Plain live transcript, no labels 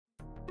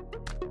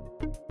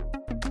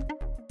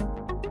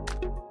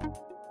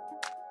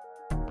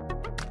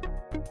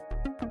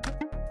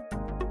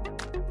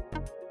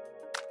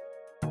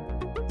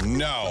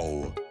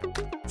Now,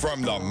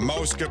 from the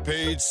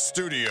Mousecapade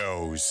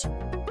Studios,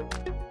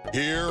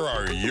 here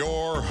are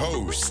your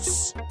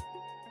hosts.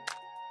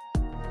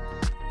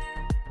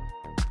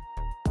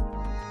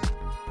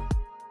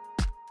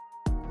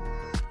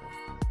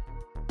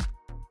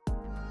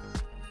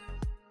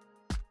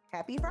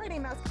 Happy Friday,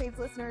 Mousecapades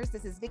listeners.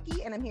 This is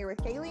Vicky, and I'm here with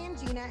Kaylee and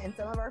Gina and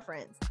some of our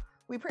friends.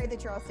 We pray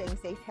that you're all staying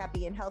safe,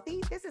 happy, and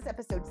healthy. This is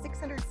episode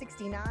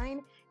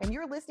 669, and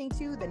you're listening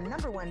to the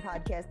 #1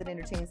 podcast that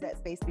entertains that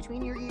space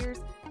between your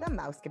ears, the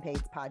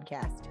Mousecapades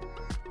Podcast.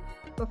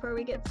 Before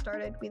we get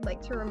started, we'd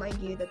like to remind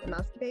you that the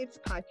Mousecapades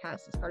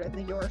Podcast is part of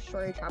the Your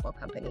Story Travel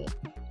Company.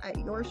 At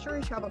Your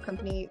Story Travel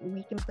Company,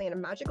 we can plan a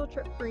magical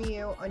trip for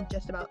you on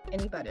just about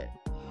any budget.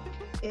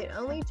 It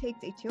only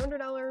takes a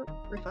 $200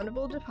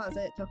 refundable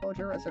deposit to hold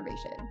your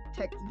reservation.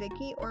 Text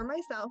Vicky or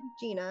myself,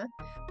 Gina,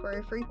 for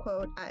a free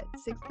quote at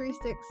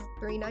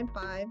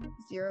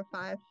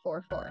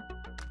 636-395-0544.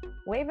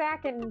 Way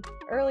back in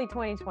early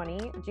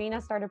 2020,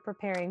 Gina started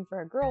preparing for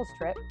a girls'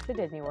 trip to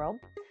Disney World.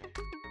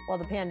 Well,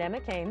 the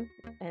pandemic came,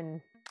 and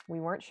we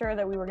weren't sure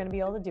that we were going to be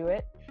able to do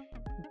it.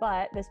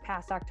 But this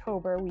past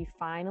October, we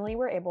finally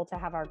were able to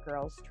have our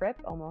girls' trip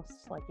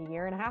almost like a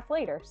year and a half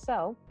later.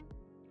 So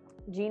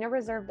Gina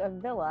reserved a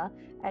villa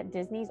at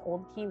Disney's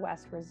Old Key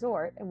West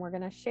Resort, and we're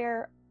going to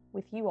share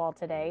with you all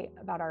today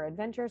about our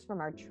adventures from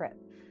our trip.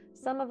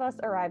 Some of us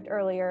arrived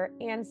earlier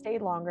and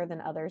stayed longer than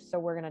others, so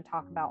we're going to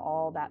talk about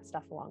all that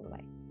stuff along the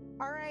way.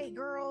 All right,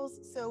 girls.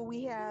 So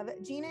we have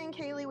Gina and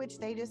Kaylee, which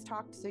they just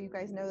talked, so you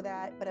guys know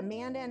that. But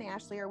Amanda and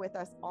Ashley are with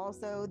us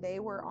also. They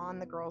were on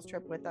the girls'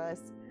 trip with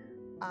us.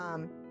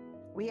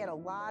 We had a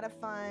lot of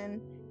fun,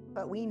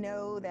 but we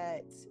know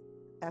that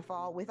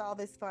with all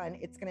this fun,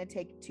 it's going to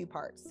take 2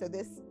 parts. So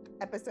this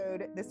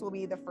will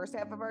be the first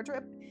half of our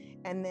trip,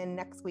 and then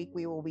next week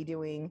we will be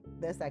doing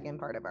the second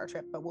part of our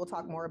trip, but we'll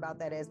talk more about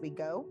that as we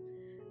go.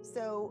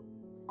 So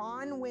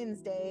on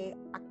Wednesday,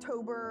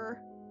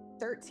 October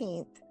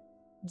 13th,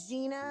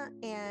 Gina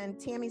and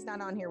Tammy's not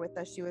on here with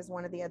us. She was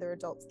one of the other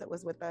adults that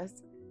was with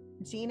us.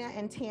 Gina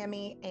and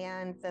Tammy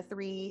and the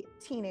 3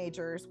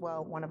 teenagers,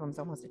 well, one of them's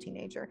almost a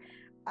teenager,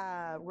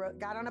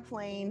 got on a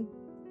plane.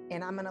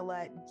 And I'm going to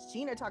let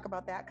Gina talk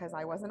about that because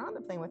I wasn't on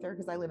the plane with her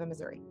because I live in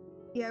Missouri.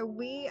 Yeah,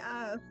 we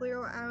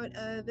flew out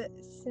of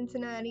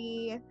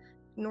Cincinnati,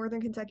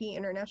 Northern Kentucky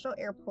International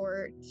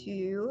Airport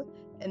to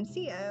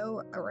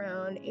MCO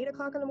around 8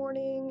 o'clock in the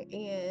morning,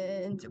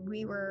 and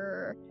we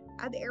were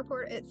at the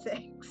airport at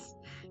 6.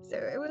 So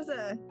it was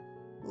a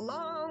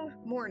long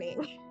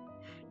morning.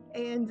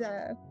 And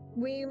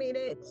we made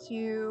it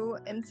to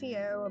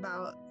MCO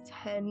about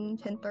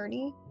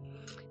 10:30.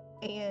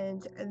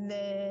 And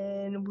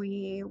then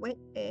we went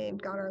and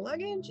got our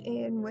luggage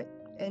and went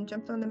and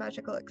jumped on the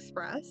Magical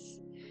Express.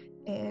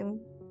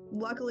 And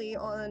luckily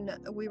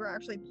we were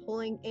actually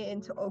pulling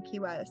into Old Key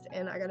West,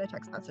 and I got a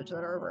text message that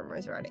our room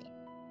was ready.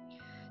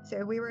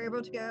 So we were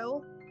able to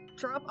go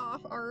drop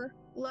off our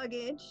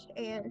luggage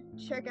and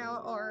check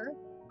out our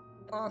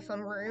awesome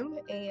room.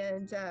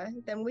 And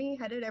then we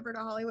headed over to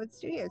Hollywood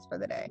Studios for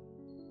the day.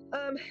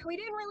 We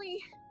didn't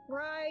really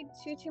ride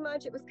too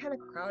much. It was kind of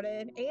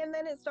crowded, and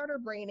then it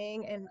started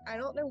raining, and I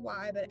don't know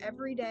why, but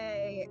every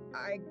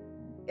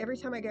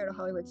time I go to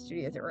Hollywood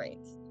Studios, it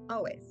rains.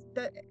 Always.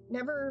 That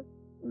never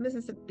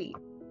misses a beat.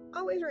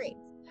 Always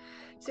rains.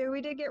 So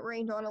we did get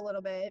rained on a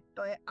little bit,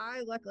 but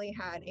I luckily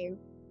had a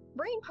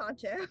rain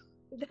poncho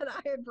that I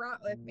had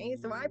brought with me,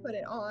 so I put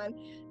it on.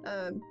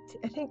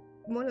 I think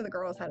one of the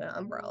girls had an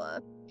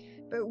umbrella,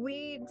 but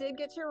we did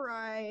get to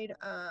ride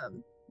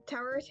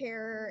Tower of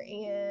Terror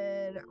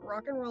and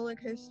Rock and Roller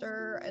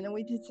Coaster, and then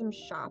we did some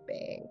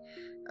shopping.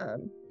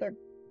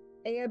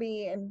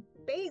 Abby and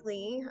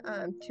Bailey,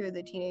 2 of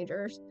the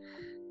teenagers,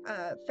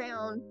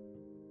 found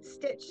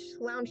Stitch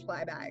lounge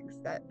fly bags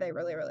that they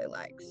really, really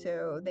like.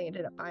 So they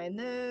ended up buying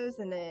those,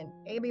 and then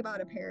Abby bought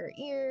a pair of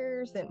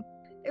ears, and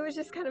it was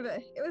just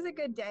it was a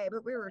good day,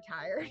 but we were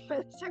tired by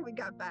the time we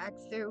got back.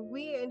 So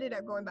we ended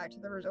up going back to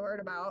the resort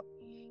about,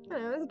 I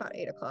don't know, it was about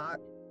 8 o'clock.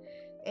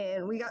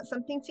 And we got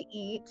something to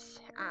eat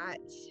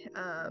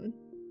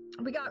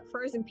we got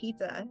frozen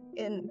pizza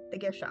in the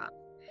gift shop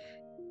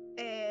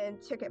and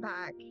took it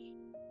back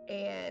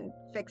and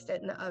fixed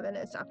it in the oven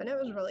and stuff. And it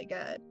was really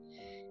good.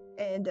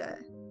 And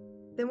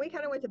then we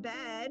kind of went to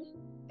bed,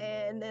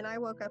 and then I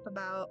woke up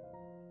about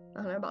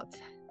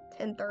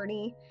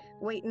 10:30,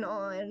 waiting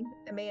on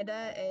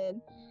Amanda and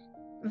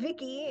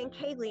Vicky and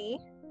Kaylee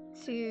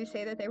to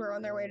say that they were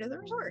on their way to the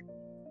resort.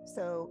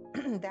 So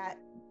that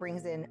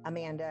brings in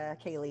Amanda,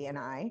 Kaylee, and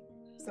I.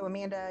 So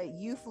Amanda,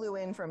 you flew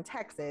in from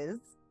Texas,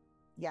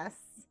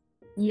 yes?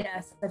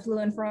 Yes, I flew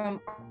in from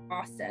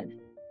Austin.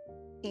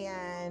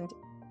 And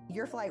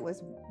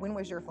when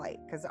was your flight?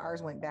 Because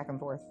ours went back and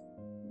forth.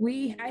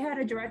 I had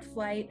a direct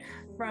flight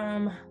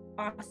from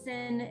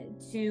Austin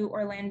to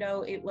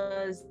Orlando. It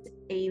was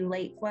a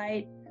late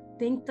flight. I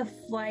think the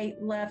flight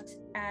left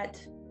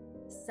at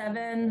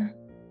 7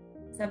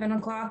 7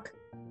 o'clock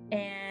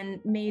and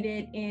made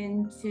it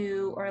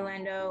into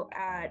Orlando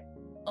at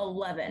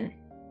 11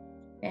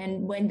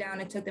 and went down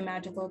and took the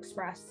Magical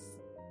Express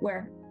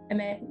where I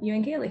met you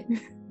and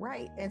Kaylee.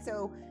 Right. And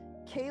so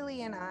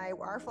Kaylee and I,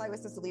 our flight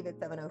was supposed to leave at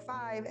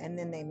 7:05, and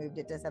then they moved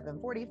it to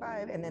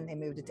 7:45, and then they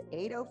moved it to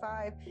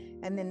 8:05,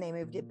 and then they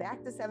moved it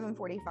back to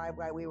 7:45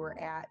 while we were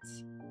at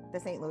the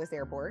St. Louis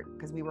airport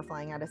because we were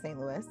flying out of St.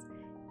 Louis.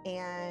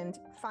 And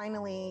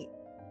finally,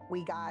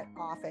 we got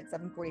off at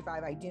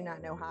 7:45. I do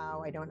not know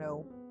how. I don't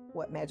know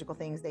what magical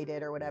things they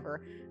did or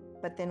whatever.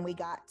 But then we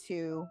got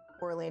to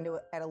Orlando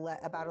at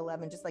about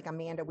 11, just like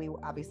Amanda. We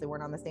obviously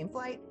weren't on the same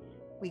flight.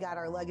 We got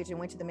our luggage and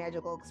went to the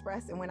Magical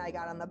Express. And when I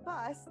got on the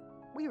bus,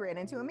 we ran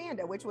into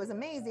Amanda, which was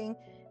amazing,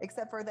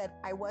 except for that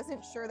I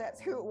wasn't sure that's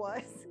who it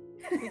was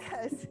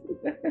because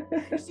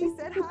she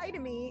said hi to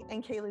me.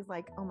 And Kaylee's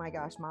like, oh my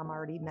gosh, Mom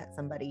already met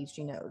somebody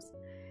she knows.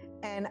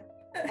 And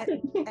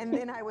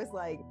then I was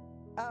like,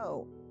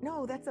 oh,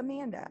 no, that's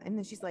Amanda. And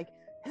then she's like,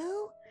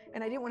 who?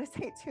 And I didn't want to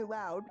say it too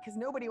loud because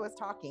nobody was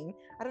talking.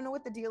 I don't know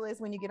what the deal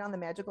is when you get on the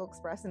Magical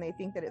Express and they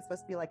think that it's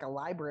supposed to be like a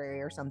library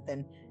or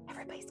something.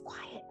 Everybody's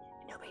quiet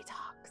and nobody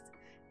talks.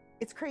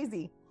 It's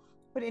crazy.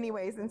 But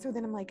anyways, and so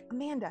then I'm like,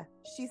 Amanda,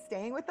 she's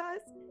staying with us.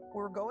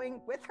 We're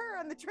going with her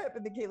on the trip.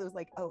 And the Kayla was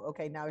like, oh,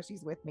 okay, now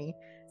she's with me.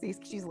 So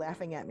she's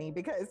laughing at me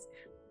because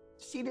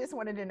she just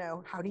wanted to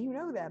know, how do you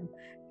know them?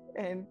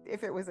 And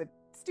if it was a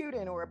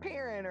student or a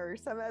parent or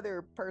some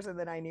other person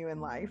that I knew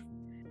in life.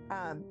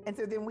 And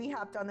so then we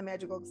hopped on the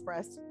Magical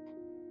Express.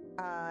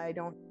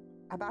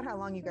 About how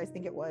long you guys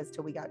think it was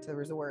till we got to the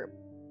resort?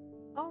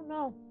 Oh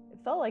no, it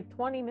felt like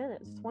 20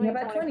 minutes,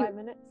 25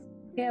 minutes.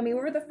 Yeah, I mean,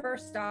 we were the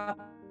first stop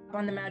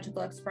on the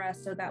Magical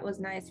Express, so that was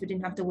nice. We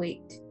didn't have to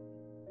wait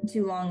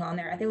too long on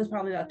there. I think it was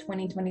probably about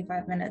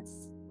 25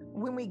 minutes.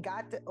 When we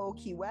got to Old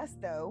Key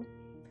West, though,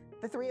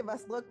 the three of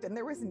us looked and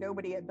there was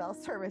nobody at Bell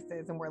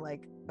Services, and we're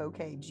like,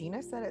 okay,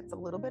 Gina said it's a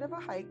little bit of a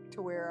hike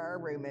to where our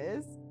room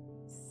is,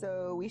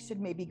 so we should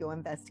maybe go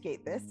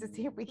investigate this to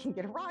see if we can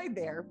get a ride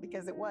there,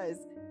 because it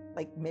was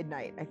like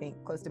midnight, I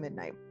think, close to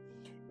midnight.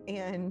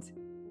 And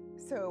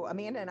so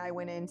Amanda and I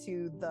went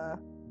into the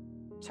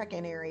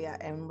check-in area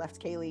and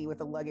left Kaylee with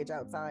the luggage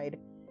outside,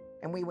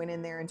 and we went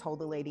in there and told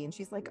the lady, and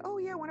she's like, oh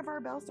yeah, one of our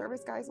Bell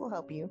Service guys will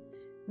help you.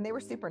 And they were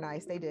super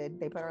nice. They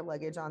put our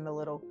luggage on the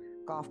little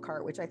golf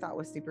cart, which I thought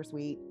was super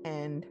sweet,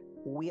 and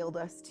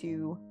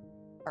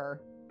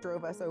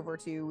drove us over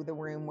to the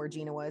room where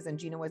Gina was, and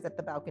Gina was at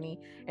the balcony,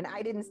 and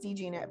I didn't see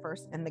Gina at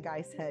first, and the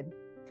guy said,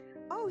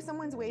 oh,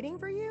 someone's waiting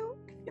for you?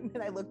 And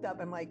then I looked up,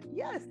 I'm like,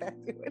 yes, that's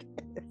who it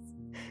is.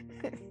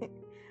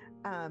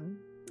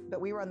 But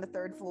we were on the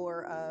third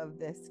floor of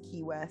this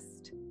Key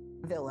West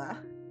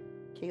villa.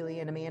 Kaylee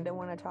and Amanda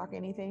want to talk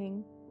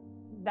anything?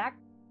 That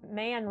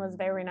man was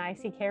very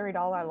nice. He carried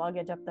all our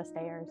luggage up the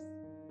stairs.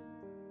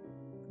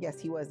 Yes,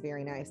 he was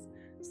very nice.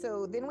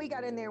 So then we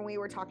got in there and we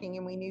were talking,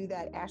 and we knew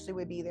that Ashley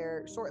would be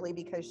there shortly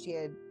because she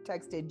had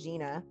texted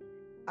Gina.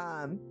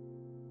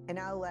 And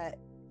I'll let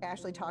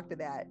Ashley talk to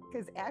that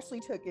because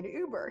Ashley took an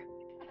Uber.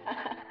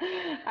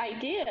 I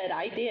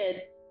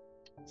did.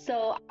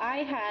 So I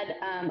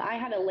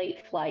had a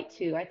late flight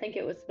too. I think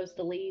it was supposed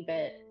to leave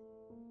at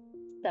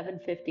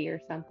 7:50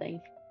 or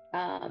something.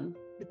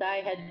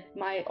 Because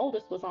my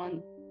oldest was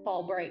on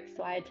fall break,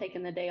 so I had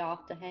taken the day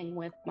off to hang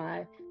with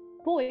my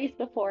boys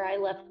before I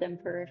left them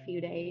for a few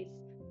days.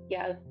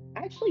 Yeah,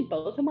 actually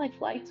both of my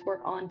flights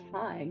were on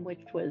time,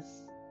 which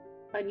was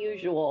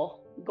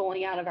unusual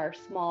going out of our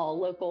small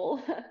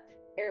local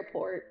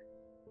airport.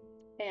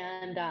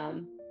 And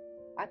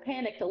I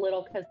panicked a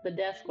little because the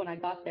desk when I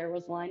got there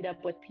was lined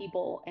up with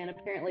people, and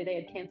apparently they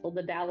had canceled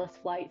the Dallas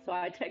flight. So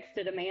I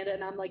texted Amanda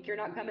and I'm like, you're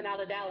not coming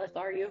out of Dallas,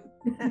 are you?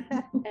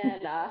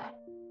 And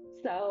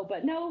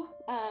but no,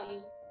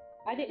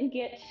 I didn't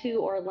get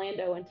to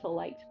Orlando until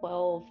like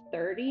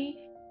 12:30,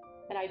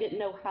 and I didn't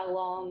know how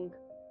long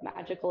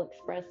Magical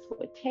Express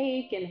would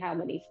take and how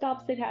many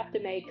stops they'd have to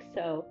make.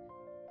 So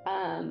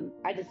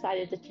I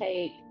decided to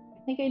I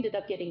think I ended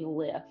up getting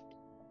Lyft,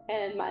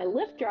 and my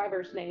Lyft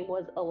driver's name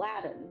was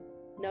Aladdin.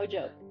 No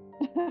joke.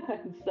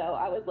 So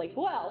I was like,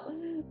 well,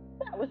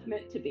 that was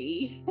meant to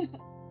be.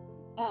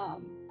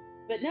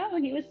 But no,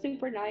 he was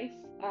super nice.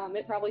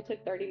 It probably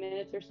took 30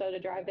 minutes or so to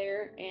drive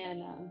there,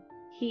 and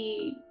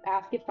he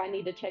asked if I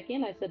need to check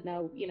in. I said,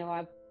 no,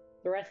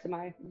 the rest of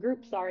my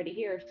group's already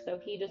here. So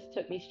he just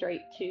took me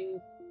straight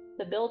to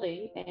the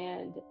building,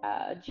 and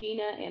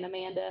Gina and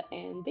Amanda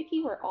and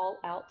Vicky were all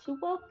out to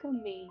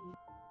welcome me.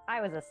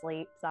 I was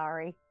asleep,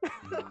 sorry.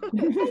 I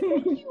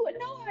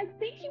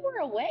think you were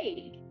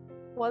awake.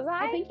 Was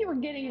I? I think you were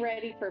getting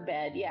ready for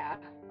bed, yeah.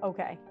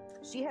 Okay.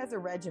 She has a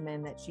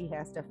regimen that she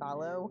has to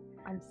follow.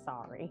 I'm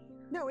sorry.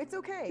 No, it's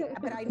okay.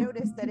 But I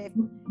noticed that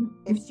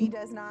if she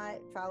does not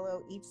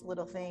follow each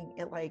little thing,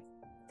 it like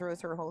throws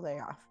her whole day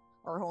off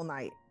or whole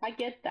night. I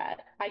get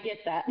that.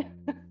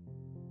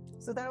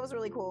 So that was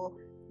really cool.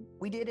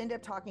 We did end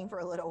up talking for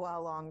a little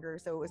while longer,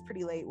 so it was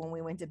pretty late when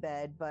we went to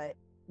bed, but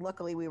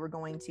luckily we were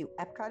going to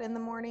Epcot in the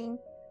morning,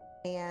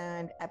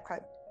 and Epcot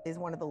is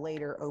one of the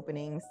later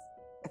openings.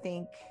 I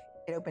think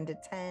It opened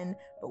at 10,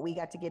 but we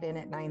got to get in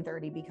at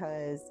 9:30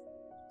 because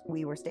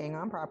we were staying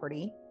on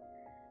property.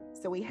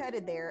 So we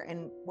headed there,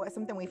 and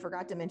something we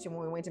forgot to mention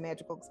when we went to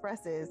Magical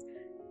Express is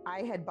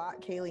I had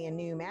bought Kaylee a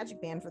new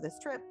Magic Band for this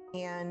trip,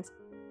 and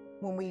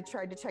when we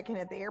tried to check in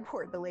at the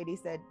airport, the lady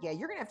said, "Yeah,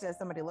 you're gonna have to have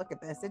somebody look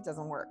at this. It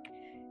doesn't work."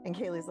 And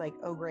Kaylee's like,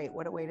 "Oh, great!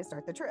 What a way to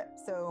start the trip."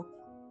 So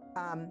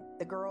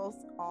the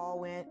girls all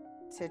went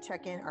to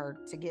check in or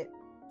to get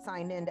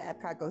signed into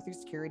Epcot, go through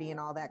security and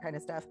all that kind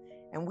of stuff,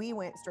 and we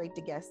went straight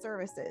to guest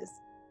services.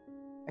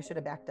 I should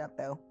have backed up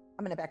though.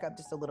 I'm gonna back up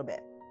just a little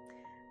bit.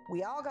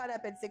 We all got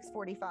up at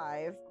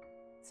 6:45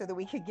 so that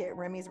we could get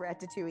Remy's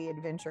Ratatouille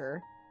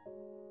Adventure.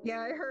 Yeah,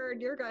 I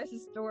heard your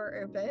guys' door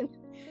open,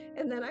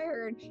 and then I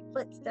heard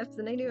footsteps,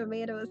 and I knew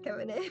Amanda was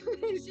coming in.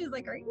 She's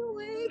like, "Are you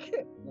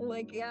awake?" I'm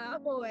like, "Yeah,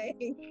 I'm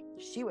awake."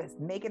 She was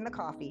making the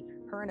coffee.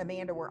 Her and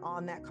Amanda were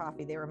on that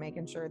coffee. They were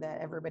making sure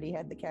that everybody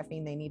had the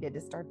caffeine they needed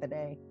to start the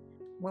day.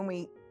 When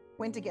we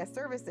went to guest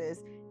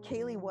services,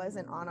 Kaylee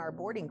wasn't on our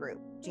boarding group.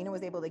 Gina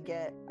was able to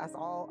get us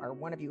all, or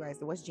one of you guys,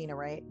 it was Gina,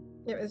 right?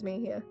 It was me,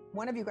 yeah.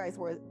 One of you guys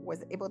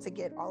was able to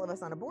get all of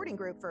us on a boarding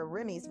group for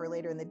Remy's for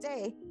later in the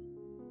day.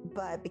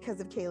 But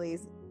because of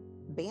Kaylee's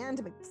band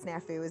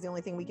snafu is the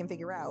only thing we can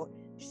figure out,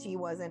 she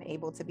wasn't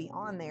able to be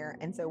on there.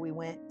 And so we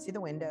went to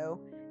the window,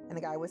 and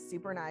the guy was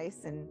super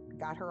nice and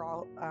got her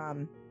all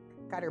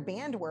got her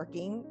band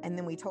working. And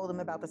then we told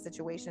him about the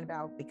situation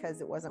about because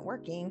it wasn't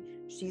working,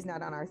 she's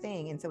not on our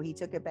thing. And so he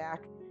took it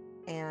back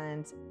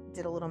and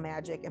did a little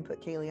magic and put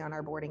Kaylee on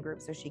our boarding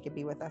group so she could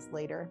be with us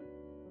later.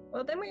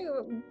 Well, then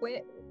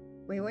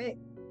we went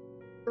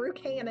through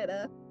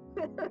Canada.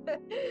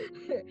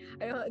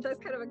 I know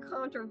that's kind of a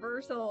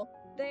controversial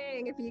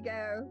thing if you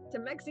go to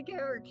Mexico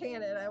or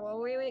Canada. Well,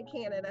 we went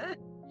Canada.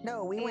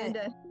 No, we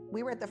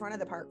were at the front of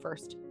the park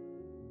first.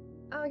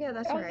 Oh yeah,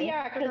 that's Oh right.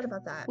 yeah, I forgot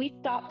about that. we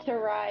stopped to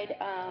ride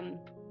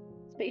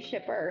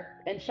Spaceship Earth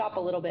and shop a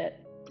little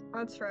bit.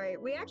 That's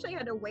right. We actually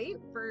had to wait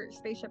for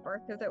Spaceship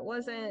Earth because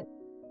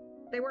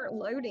they weren't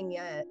loading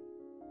yet.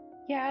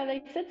 Yeah,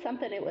 they said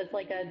something. It was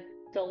like a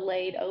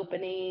delayed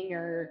opening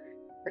or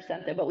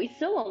something, but we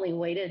still only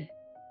waited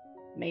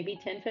maybe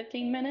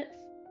 10-15 minutes.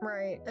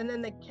 Right. And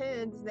then the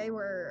kids, they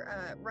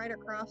were right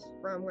across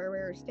from where we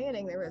were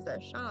standing. There was a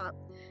shop,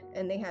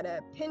 and they had a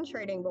pin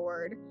trading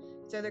board.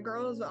 So the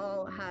girls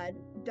all had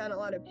done a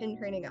lot of pin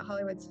trading at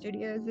Hollywood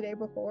Studios the day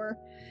before,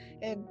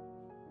 and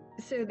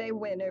so they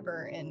went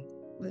over and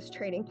was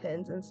trading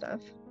pins and stuff.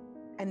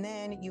 And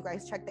then you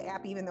guys checked the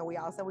app, even though we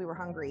were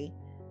hungry.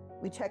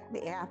 We checked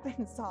the app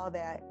and saw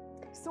that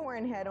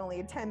Soarin' had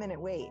only a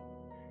 10-minute wait.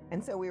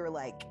 And so we were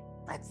like,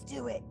 let's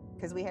do it.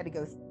 Because we had to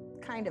go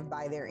kind of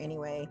by there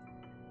anyway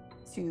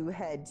to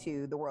head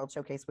to the World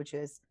Showcase, which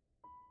is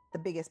the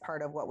biggest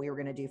part of what we were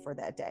going to do for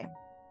that day.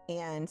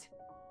 And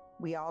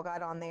we all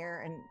got on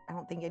there, and I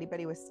don't think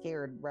anybody was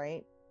scared,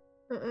 right?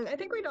 I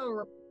think we'd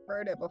all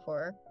rode it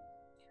before.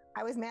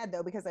 I was mad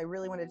though, because I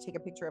really wanted to take a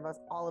picture of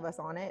all of us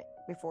on it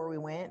before we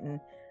went. And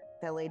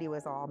that lady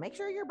was all, make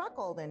sure you're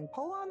buckled and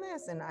pull on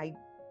this. And I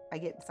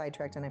get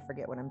sidetracked and I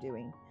forget what I'm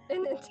doing.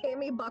 And then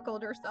Tammy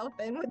buckled herself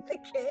in with the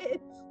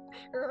kids.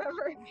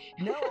 Remember?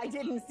 No, I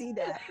didn't see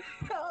that.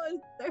 That was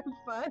so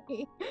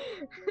funny.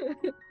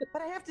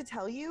 But I have to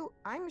tell you,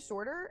 I'm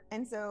shorter.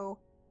 And so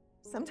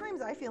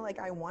sometimes I feel like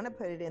I want to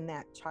put it in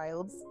that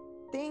child's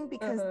thing,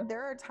 because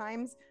there are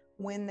times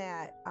when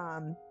that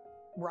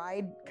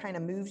ride kind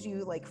of moves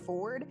you like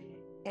forward.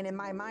 And in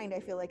my mind, I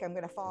feel like I'm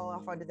going to fall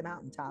off onto the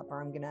mountaintop,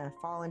 or I'm going to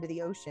fall into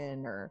the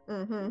ocean or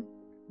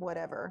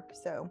whatever.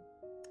 So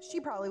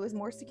she probably was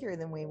more secure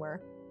than we were.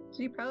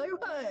 She probably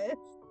was.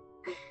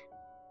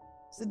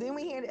 So then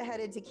we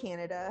headed to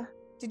Canada.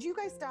 Did you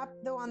guys stop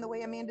though on the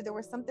way, Amanda? There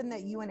was something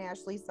that you and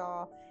Ashley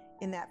saw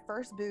in that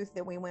first booth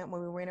that we went when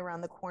we went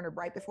around the corner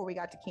right before we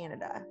got to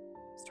Canada.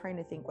 I was trying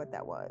to think what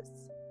that was.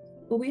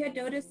 Well, we had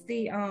noticed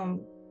the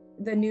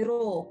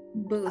noodle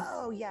booth.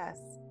 Oh, yes.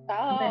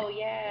 Oh,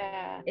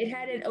 yeah. It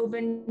hadn't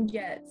opened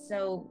yet,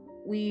 so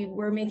we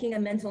were making a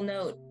mental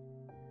note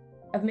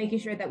of making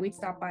sure that we'd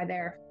stop by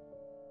there.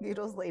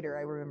 Noodles later,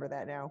 I remember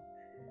that now.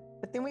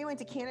 But then we went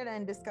to Canada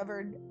and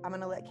discovered, I'm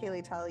going to let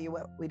Kaylee tell you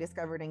what we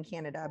discovered in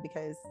Canada,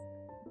 because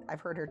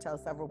I've heard her tell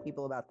several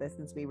people about this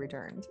since we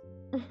returned.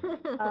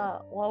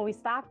 Well, we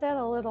stopped at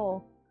a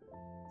little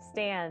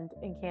stand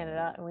in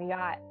Canada and we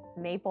got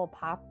maple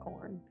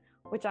popcorn,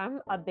 which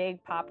I'm a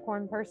big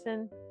popcorn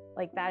person.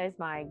 Like, that is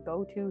my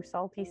go-to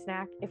salty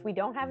snack. If we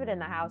don't have it in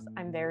the house,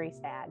 I'm very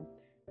sad.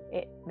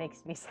 It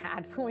makes me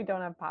sad when we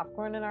don't have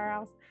popcorn in our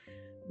house.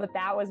 But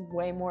that was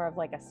way more of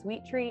like a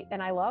sweet treat.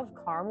 And I love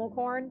caramel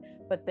corn,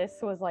 but this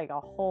was like a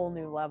whole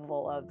new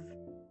level of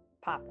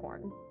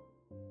popcorn.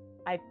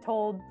 I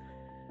told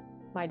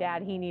my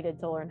dad he needed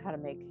to learn how to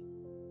make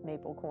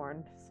maple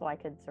corn so I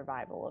could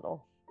survive a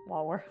little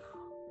while we're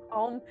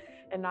home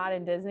and not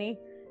in Disney.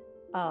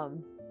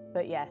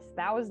 But yes,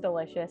 that was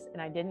delicious,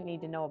 and I didn't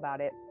need to know about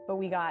it. But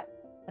we got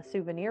a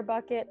souvenir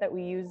bucket that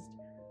we used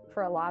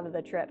for a lot of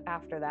the trip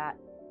after that.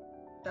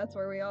 that's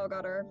where we all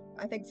got our,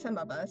 I think some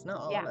of us,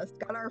 not all of us,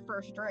 got our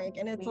first drink.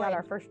 And it's We like, got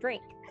our first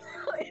drink.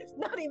 it's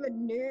not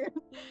even noon.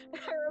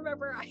 I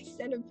remember I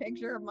sent a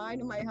picture of mine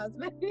to my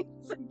husband. He's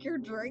like, "You're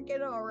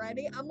drinking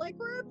already?" I'm like,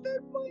 "We're at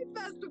Food and Wine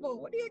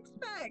Festival. What do you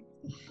expect?"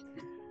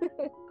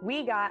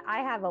 I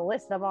have a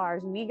list of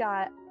ours. We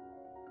got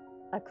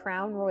a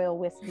Crown Royal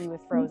whiskey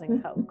with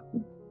frozen Coke.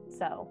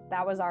 So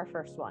that was our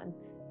first one.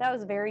 That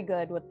was very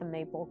good with the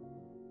maple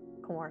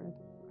corn.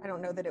 I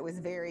don't know that it was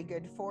very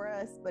good for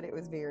us, but it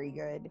was very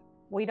good.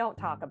 We don't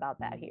talk about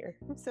that here.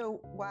 So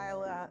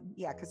while,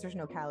 because there's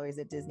no calories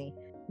at Disney,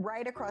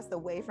 right across the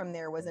way from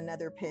there was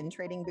another pin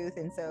trading booth.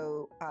 And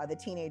so the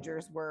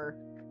teenagers were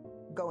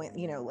going,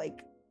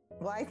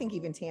 I think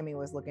even Tammy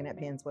was looking at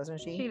pins,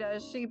 wasn't she? She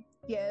does.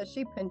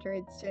 She pin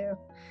trades too.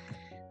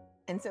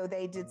 And so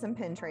they did some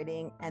pin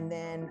trading. And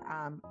then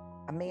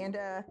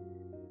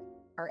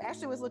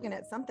Ashley was looking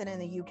at something in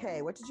the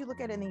UK. What did you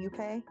look at in the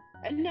UK?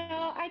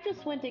 No, I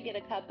just went to get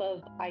a cup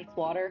of ice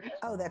water.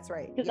 Oh, that's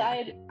right. Because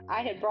I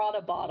had brought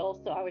a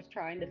bottle, so I was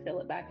trying to fill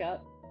it back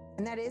up.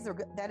 And that is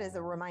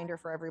a reminder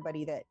for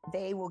everybody that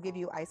they will give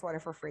you ice water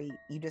for free.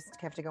 You just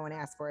have to go and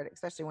ask for it,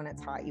 especially when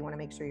it's hot. You want to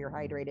make sure you're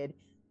hydrated.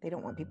 They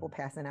don't want people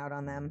passing out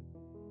on them.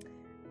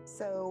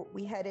 So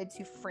we headed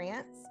to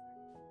France.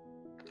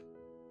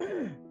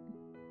 Did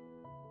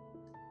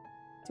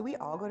we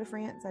all go to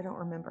France? I don't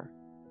remember.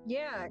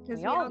 Yeah, because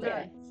we all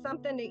got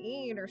something to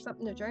eat or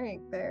something to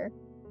drink there.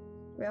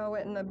 We all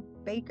went in the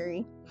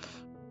bakery.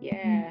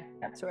 Yeah.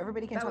 So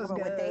everybody can talk about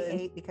what they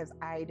ate because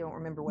I don't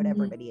remember what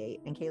everybody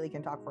ate. And Kaylee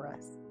can talk for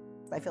us.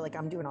 So I feel like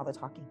I'm doing all the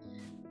talking.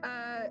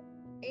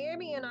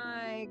 Abby and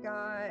I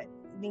got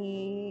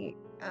Abby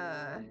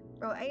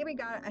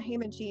got a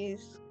ham and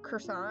cheese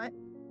croissant.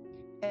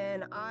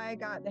 And I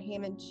got the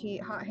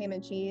hot ham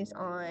and cheese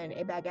on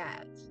a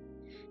baguette.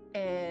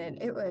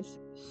 And it was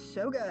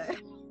so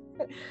good.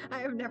 I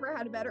have never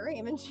had a better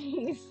ham and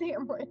cheese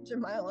sandwich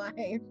in my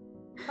life.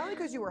 Probably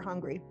because you were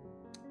hungry.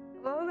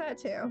 Well, that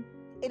too.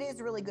 It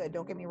is really good,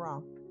 don't get me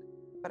wrong.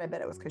 But I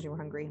bet it was because you were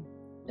hungry.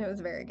 It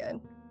was very good.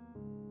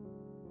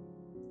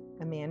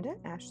 Amanda,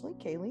 Ashley,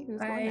 Kaylee, who's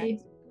going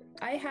next?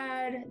 I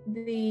had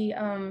the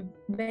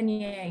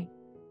beignet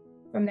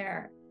from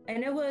there.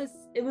 And it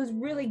was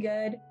really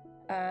good.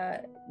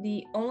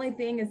 The only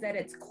thing is that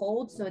it's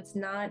cold, so it's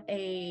not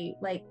a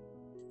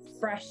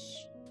fresh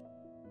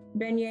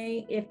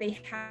beignet. If they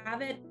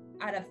have it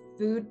at a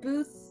food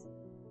booth,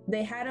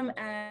 they had them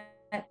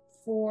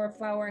for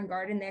Flower and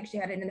Garden. They actually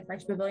had it in the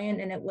French Pavilion,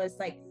 and it was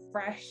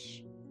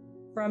fresh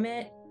from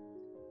it.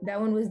 That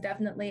one was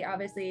definitely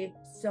obviously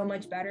so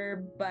much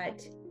better,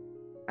 but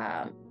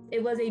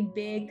it was a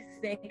big,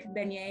 thick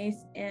beignet,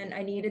 and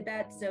I needed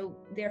that, so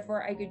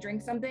therefore I could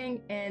drink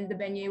something, and the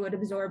beignet would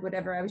absorb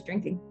whatever I was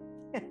drinking.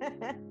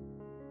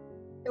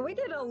 We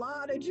did a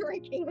lot of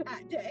drinking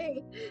that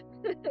day.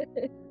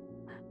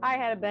 I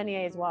had a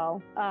beignet as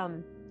well.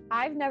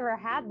 I've never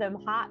had them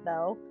hot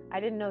though. I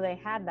didn't know they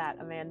had that,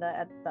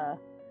 Amanda,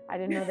 I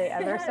didn't know they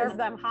ever served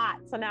them hot.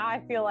 So now I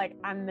feel like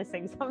I'm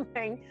missing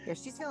something. Yeah,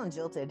 she's feeling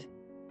jilted.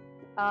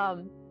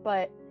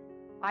 But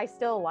I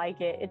still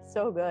like it. It's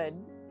so good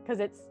because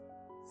it's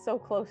so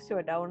close to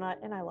a donut,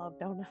 and I love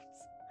donuts.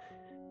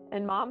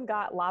 And Mom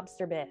got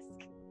lobster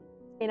bisque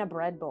in a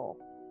bread bowl.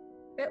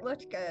 It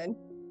looked good.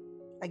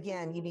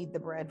 Again, you need the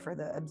bread for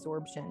the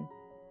absorption.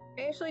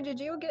 Ashley, did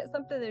you get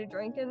something to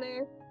drink in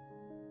there?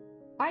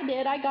 I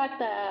did. I got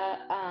the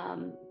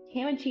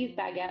ham and cheese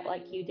baguette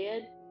like you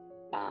did,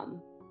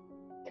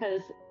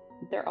 because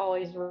they're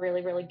always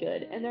really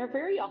good, and they're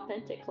very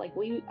authentic. Like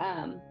we,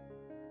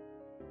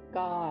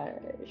 8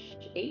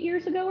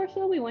 years ago or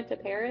so, we went to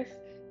Paris,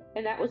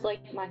 and that was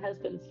my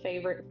husband's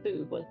favorite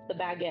food was the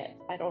baguette.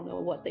 I don't know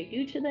what they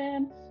do to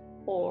them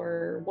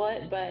or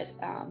what, but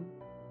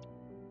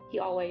he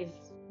always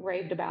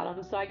raved about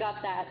them. So I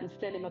got that and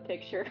sent him a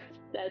picture.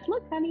 Said,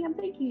 "Look, honey, I'm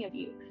thinking of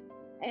you."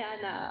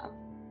 And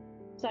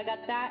so I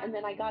got that, and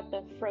then I got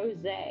the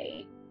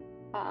frosé,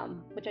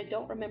 which I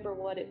don't remember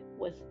what it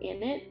was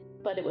in it,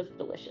 but it was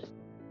delicious.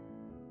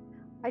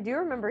 I do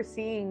remember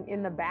seeing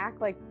in the back,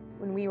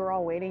 when we were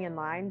all waiting in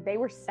line, they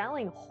were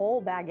selling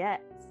whole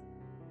baguettes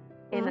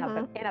in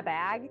a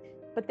bag,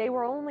 but they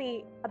were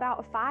only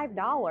about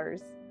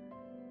 $5.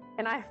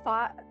 And I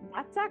thought,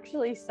 that's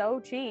actually so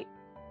cheap.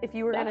 If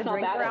you were going to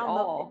drink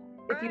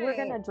if you were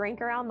going to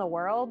drink around the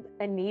world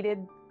and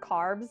needed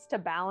carbs to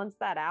balance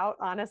that out,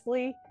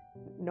 honestly,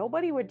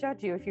 nobody would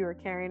judge you if you were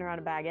carrying around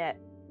a baguette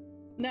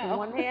in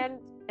one hand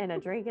and a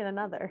drink in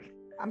another.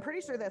 I'm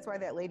pretty sure that's why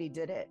that lady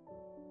did it,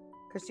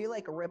 because she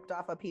ripped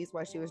off a piece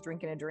while she was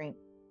drinking a drink,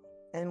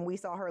 and we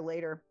saw her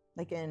later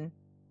in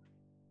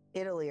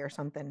Italy or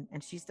something,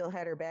 and she still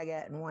had her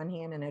baguette in one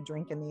hand and a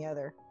drink in the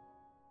other.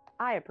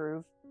 I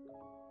approve.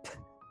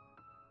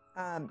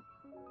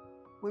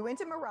 We went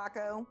to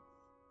Morocco,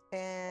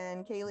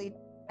 and Kaylee,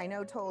 I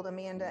know, told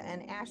Amanda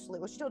and Ashley,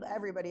 she told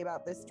everybody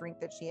about this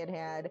drink that she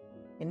had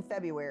in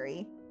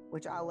February,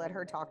 which I'll let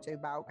her talk to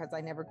about because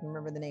I never can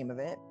remember the name of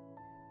it.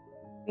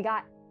 We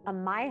got a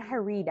Mai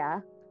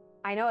Harida.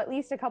 I know at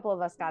least a couple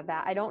of us got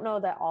that. I don't know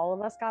that all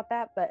of us got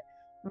that, but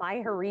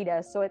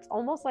Majarita. So it's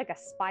almost like a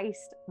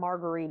spiced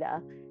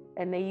margarita,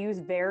 and they use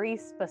very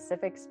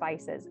specific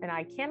spices. And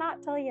I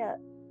cannot tell you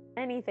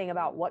anything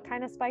about what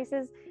kind of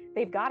spices.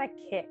 They've got a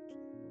kick.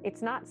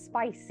 It's not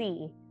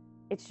spicy,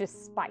 it's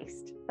just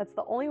spiced. That's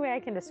the only way I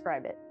can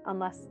describe it,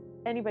 unless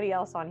anybody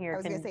else on here I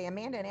was can. gonna say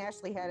Amanda and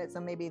Ashley had it, so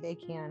maybe they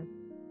can.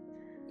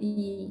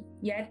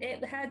 Yeah,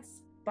 it had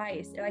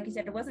spice. Like you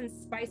said, it wasn't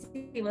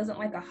spicy. It wasn't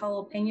like a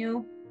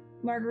jalapeno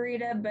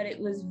margarita, but it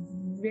was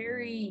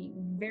very,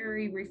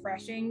 very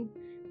refreshing.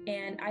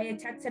 And I had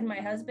texted my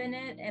husband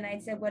it, and I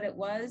said what it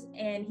was,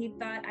 and he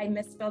thought I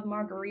misspelled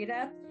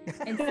margarita.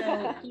 And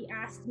so he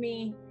asked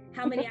me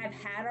how many I've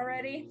had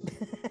already.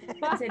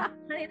 I said,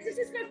 honey, this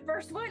is my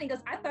first one. He goes,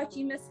 I thought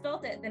you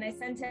misspelled it. Then I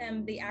sent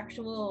him the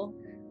actual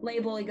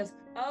label. He goes,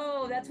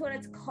 oh, that's what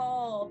it's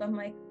called. I'm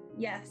like,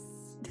 yes.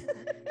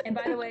 And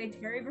by the way, it's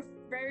very,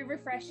 very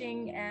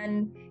refreshing.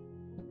 And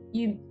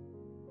you,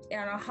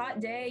 on a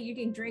hot day, you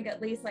can drink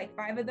at least like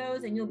 5 of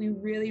those, and you'll be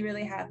really,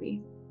 really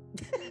happy.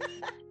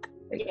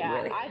 Yeah,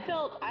 really. I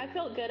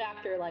felt good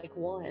after like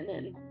one,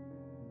 and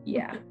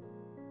Yeah.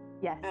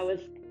 Yes.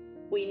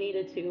 we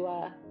needed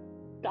to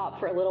stop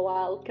for a little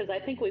while, because I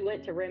think we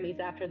went to Remy's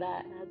after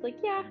that, and I was like,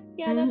 yeah,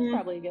 that's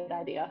probably a good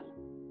idea.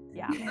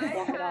 Yeah.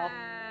 Walk it off.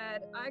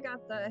 I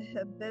got the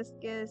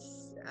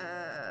hibiscus,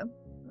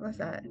 what's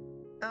that?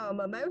 Oh,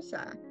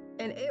 mimosa.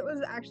 And it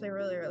was actually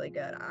really, really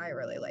good. I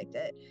really liked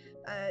it.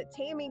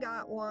 Tammy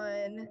got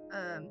one.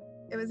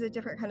 It was a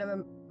different kind of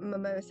a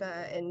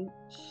mimosa, and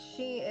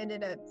she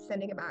ended up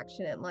sending it back. She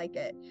didn't like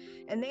it.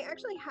 And they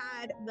actually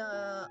had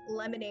the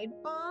lemonade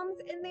bombs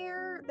in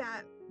there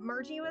that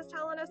Margie was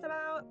telling us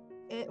about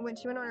when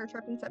she went on her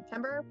trip in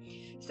September.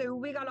 So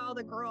we got all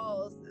the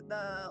girls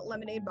the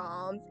lemonade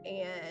bombs,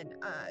 and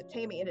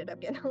Tammy ended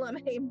up getting a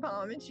lemonade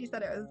bomb, and she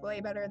said it was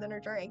way better than her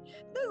drink.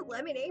 Those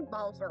lemonade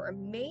bombs were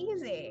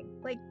amazing.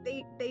 Like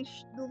they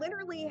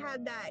literally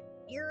had that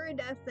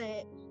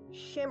iridescent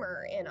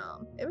shimmer in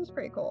them. It was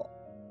pretty cool.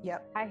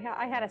 Yep. I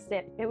had a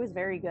sip. It was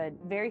very good,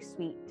 very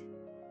sweet,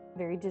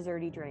 very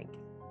desserty drink.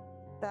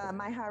 The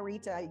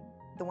Majarita,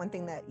 the one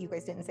thing that you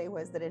guys didn't say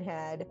was that it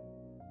had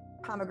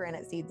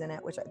pomegranate seeds in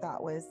it, which I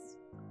thought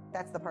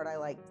that's the part I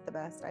liked the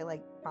best. I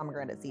like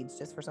pomegranate seeds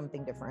just for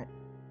something different.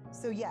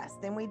 So yes,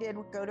 then we did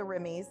go to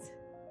Remy's,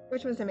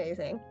 which was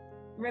amazing.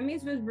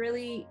 Remy's was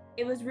really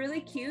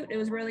cute. It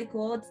was really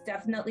cool. It's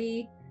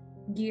definitely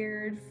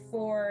geared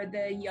for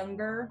the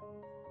younger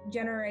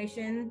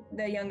generation,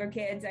 the younger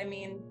kids. I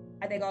mean,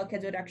 I think all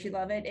kids would actually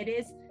love it. It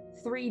is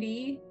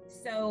 3D,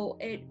 so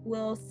it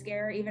will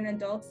scare even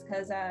adults,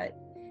 because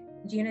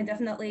Gina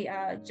definitely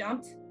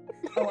jumped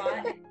a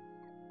lot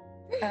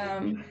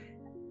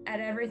at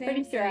everything.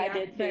 Pretty sure I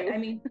did too. But I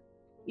mean,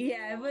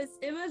 yeah, it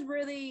was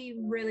really,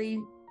 really,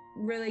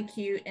 really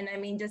cute. And I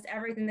mean, just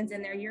everything that's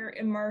in there, you're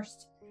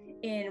immersed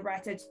in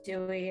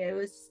Ratatouille. It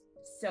was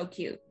so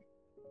cute.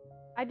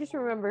 I just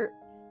remember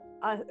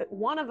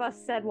one of us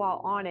said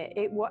while on it,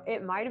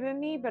 it might have been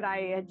me, but I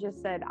had just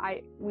said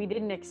we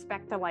didn't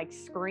expect to like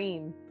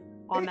scream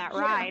on that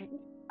ride.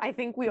 I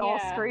think we all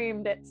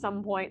screamed at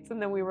some points,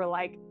 and then we were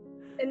like,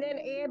 and then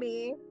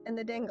Abby and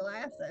the dang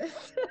glasses.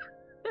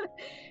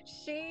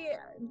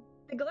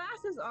 The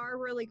glasses are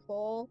really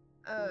cool.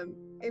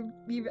 If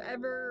you've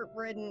ever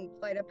ridden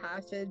Flight of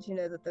Passage, you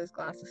know that those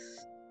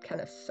glasses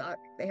kind of suck.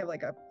 They have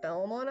like a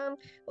film on them.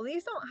 Well,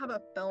 these don't have a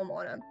film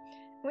on them.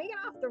 We get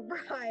off the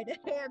ride,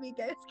 and Abby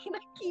goes, can I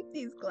keep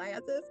these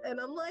glasses? And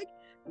I'm like,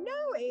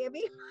 no,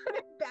 Abby, put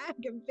it back.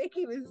 And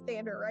Vicky was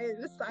standing right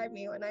beside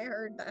me when I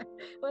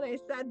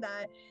said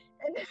that.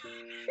 And the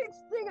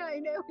next thing I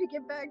know, we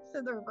get back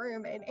to the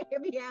room, and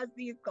Abby has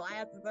these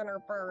glasses in her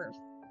purse.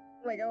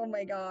 I'm like, oh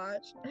my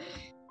gosh.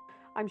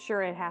 I'm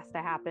sure it has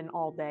to happen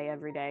all day,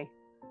 every day.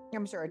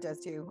 I'm sure it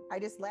does too. I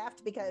just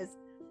laughed because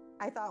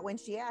I thought when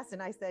she asked,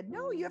 and I said,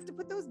 no, you have to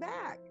put those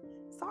back.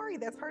 Sorry,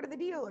 that's part of the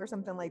deal, or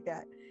something like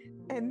that.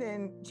 And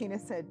then Gina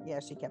said, yeah,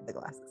 she kept the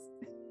glasses.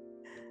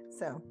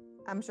 So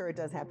I'm sure it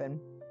does happen.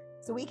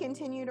 So we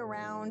continued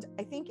around.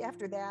 I think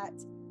after that,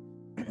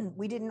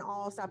 we didn't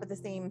all stop at the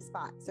same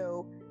spot.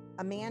 So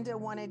Amanda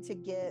wanted to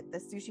get the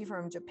sushi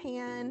from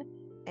Japan,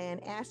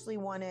 and Ashley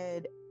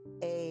wanted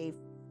a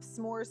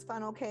s'mores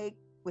funnel cake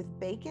with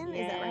bacon.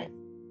 Yeah. Is that right?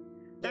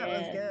 That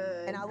was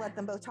good. And I'll let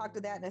them both talk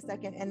to that in a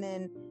second. And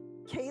then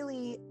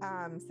Kaylee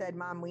said,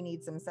 Mom, we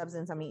need some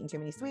substance. I'm eating too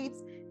many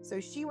sweets. So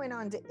she went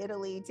on to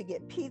Italy to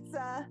get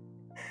pizza.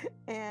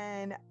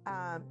 And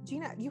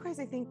Gina, you guys,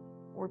 I think,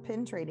 were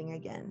pin trading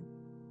again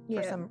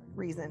for some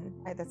reason.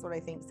 That's what I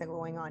think is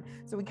going on.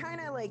 So we kind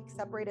of like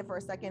separated for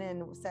a second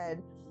and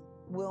said,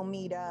 we'll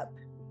meet up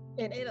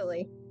in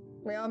Italy.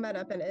 We all met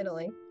up in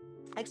Italy.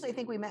 Actually, I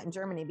think we met in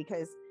Germany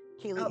because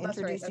Kaylee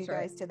introduced you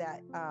guys to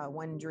that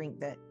one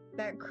drink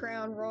that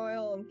Crown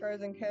Royal and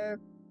frozen Coke.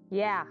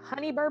 Yeah,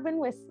 honey bourbon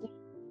whiskey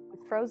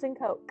with frozen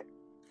Coke.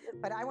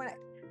 But I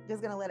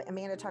just gonna let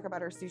Amanda talk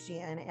about her sushi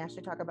and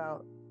Ashley talk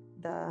about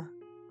the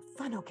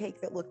funnel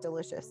cake that looked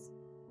delicious.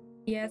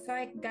 Yeah, so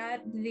I got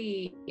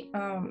the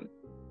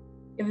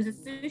it was a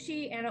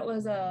sushi and it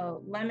was a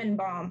lemon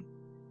bomb.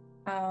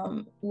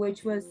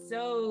 which was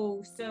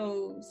so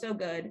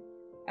good.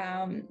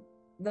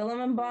 The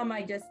lemon balm,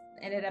 I just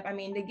ended up, I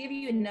mean, they give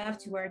you enough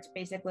to where it's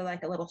basically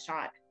like a little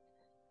shot.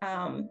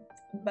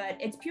 But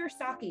it's pure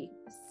sake.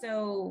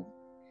 So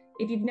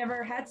if you've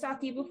never had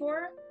sake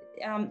before,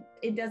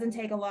 it doesn't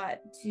take a lot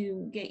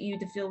to get you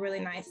to feel really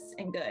nice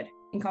and good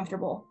and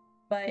comfortable.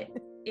 But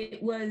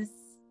it was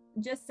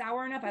just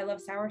sour enough. I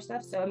love sour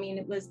stuff. So, I mean,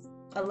 it was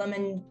a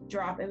lemon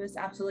drop. It was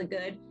absolutely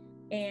good.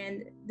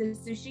 And the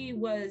sushi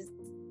was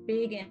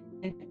big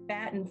and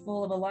fat and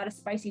full of a lot of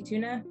spicy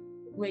tuna,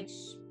 which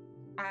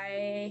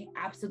I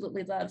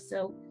absolutely love.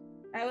 So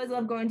I always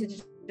love going to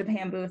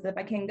Japan booth. If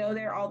I can go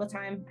there all the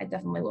time, I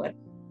definitely would.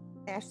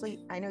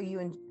 Ashley, I know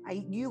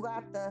you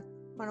got the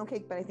funnel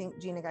cake, but I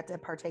think Gina got to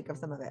partake of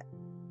some of it.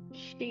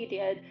 She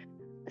did.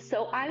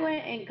 So I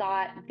went and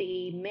got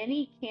the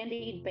mini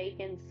candied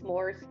bacon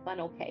s'mores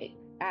funnel cake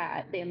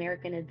at the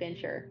American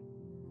Adventure.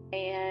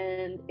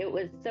 And it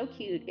was so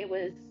cute. It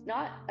was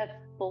not a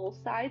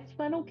full-size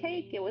funnel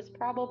cake. It was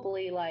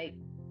probably like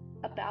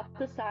about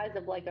the size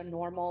of like a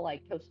normal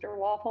like toaster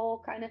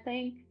waffle kind of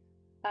thing.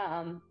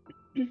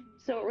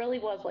 So it really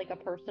was like a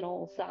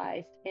personal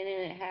sized. And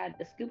then it had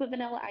a scoop of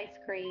vanilla ice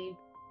cream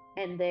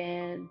and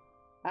then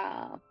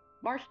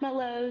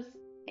marshmallows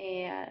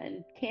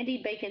and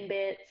candied bacon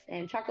bits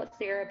and chocolate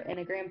syrup and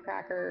a graham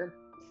cracker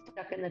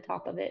stuck in the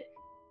top of it.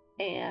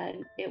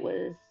 And it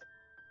was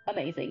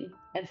amazing.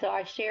 And so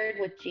I shared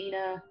with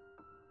Gina,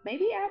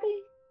 maybe Abby?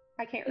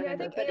 I can't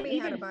remember. Yeah, I think Abby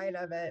had a bite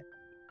of it.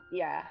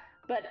 Yeah.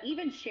 But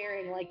even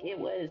sharing, like it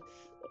was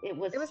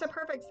a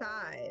perfect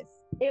size.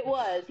 It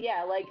was,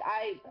 yeah. Like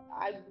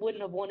I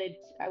wouldn't have wanted,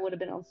 I would have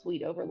been on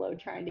sweet overload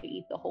trying to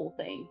eat the whole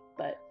thing,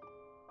 but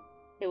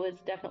it was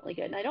definitely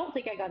good. And I don't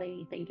think I got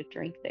anything to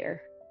drink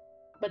there.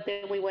 But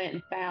then we went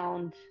and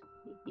found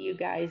you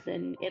guys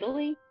in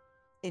Italy.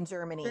 In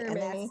Germany.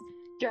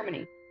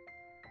 Germany.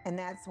 And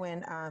that's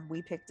when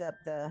we picked up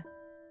the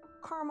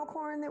caramel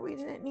corn that we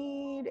didn't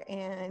need.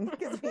 And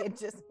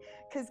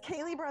because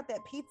Kaylee brought that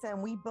pizza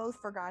and we both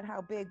forgot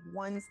how big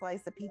one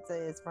slice of pizza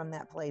is from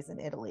that place in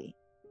Italy.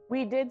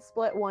 We did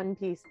split one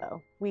piece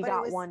though. We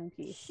got one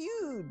piece.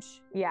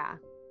 Huge. Yeah.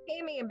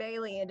 Amy and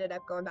Bailey ended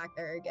up going back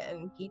there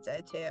getting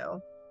pizza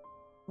too.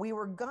 We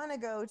were gonna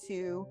go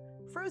to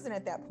Frozen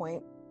at that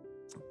point,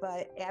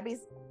 but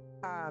Abby's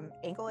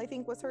ankle, I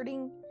think, was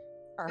hurting.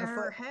 Or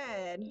her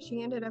head.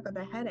 She ended up with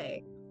a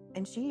headache.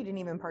 And she didn't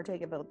even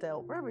partake of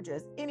adult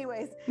beverages.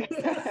 Anyways.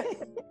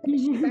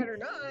 She better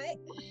not.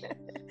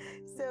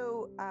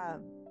 So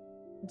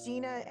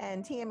Gina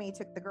and Tammy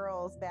took the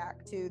girls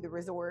back to the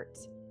resort.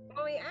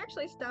 Well, we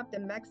actually stopped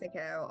in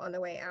Mexico on the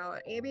way out.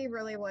 Abby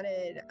really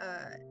wanted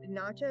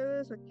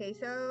nachos with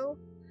queso.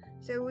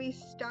 So we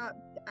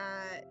stopped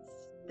at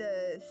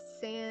the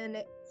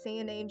San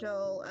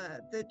Angel,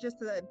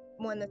 the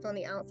one that's on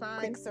the outside.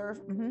 Quick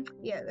serve. Mm-hmm.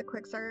 Yeah, the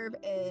quick serve.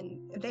 And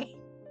they...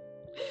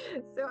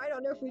 So I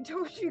don't know if we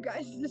told you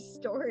guys this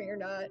story or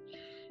not.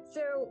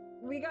 So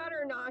we got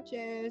our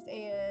nachos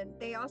and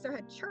they also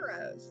had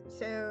churros.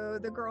 So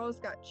the girls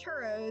got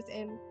churros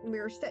and we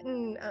were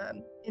sitting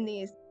in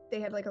these, they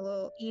had like a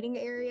little eating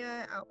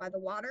area out by the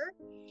water.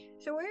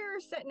 So we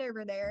were sitting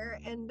over there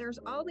and there's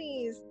all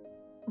these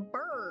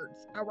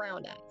birds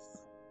around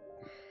us.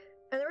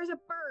 And there was a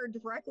bird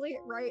directly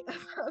right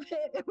above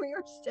it. And we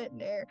were sitting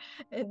there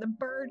and the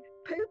bird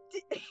pooped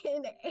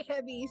in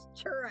Abby's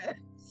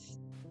churros.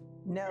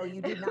 No,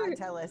 you did not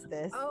tell us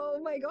this. Oh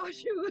my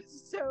gosh, it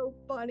was so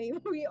funny.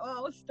 We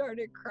all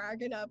started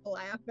cracking up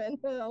laughing.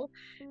 Oh,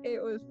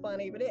 it was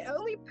funny, but it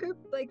only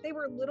pooped, like they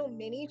were little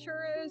mini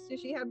churros, so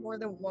she had more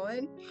than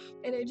one,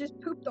 and it just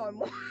pooped on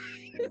one.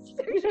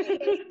 So she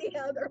ate the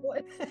other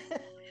one.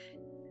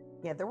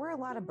 Yeah, there were a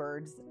lot of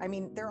birds. I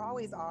mean, there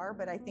always are,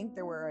 but I think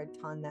there were a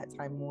ton that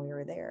time when we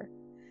were there.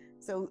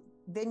 So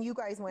then you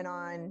guys went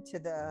on to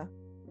the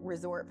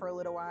resort for a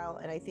little while,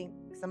 and I think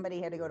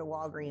somebody had to go to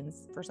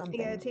Walgreens for something.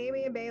 Yeah,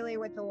 Tammy and Bailey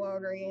went to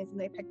Walgreens and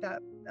they picked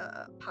up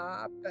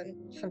pop and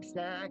some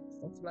snacks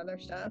and some other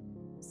stuff.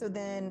 So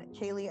then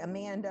Kaylee,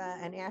 Amanda,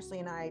 and Ashley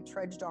and I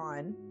trudged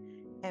on,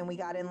 and we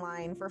got in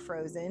line for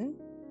Frozen.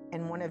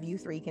 And one of you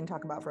three can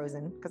talk about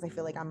Frozen because I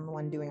feel like I'm the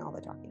one doing all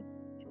the talking.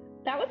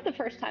 That was the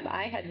first time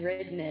I had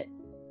ridden it,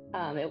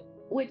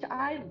 which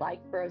I like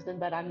Frozen,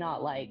 but I'm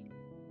not like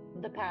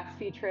the past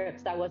few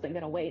trips. I wasn't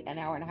going to wait an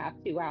hour and a half,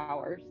 2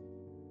 hours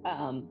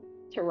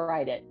to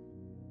ride it.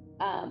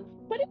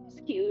 But it was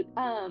cute.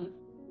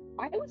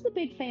 I was a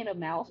big fan of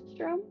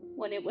Maelstrom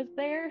when it was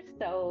there,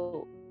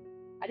 so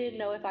I didn't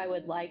know if I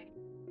would like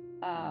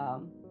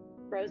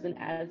Frozen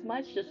as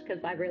much just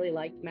because I really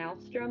liked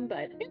Maelstrom,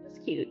 but it was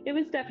cute. It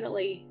was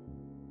definitely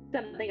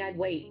something I'd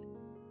wait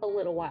a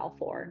little while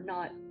for,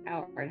 not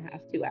hour and a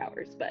half, 2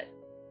 hours, but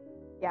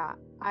yeah,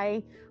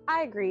 I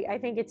agree. I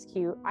think it's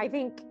cute. I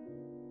think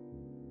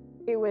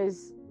it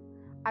was,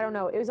 I don't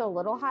know, it was a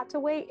little hot to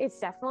wait. It's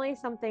definitely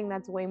something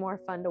that's way more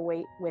fun to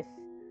wait with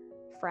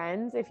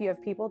friends if you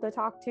have people to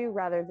talk to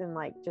rather than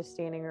like just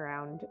standing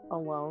around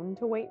alone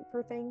to wait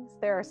for things.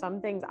 There are some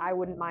things I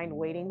wouldn't mind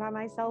waiting by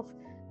myself,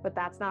 but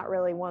that's not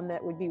really one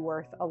that would be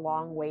worth a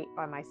long wait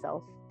by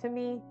myself to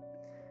me.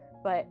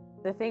 But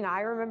the thing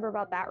I remember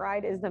about that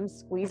ride is them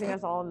squeezing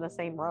us all in the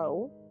same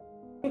row.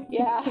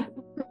 Yeah.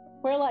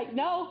 We're like,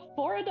 no,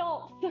 4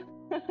 adults.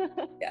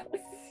 Yeah.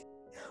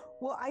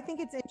 Well, I think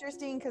it's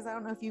interesting because I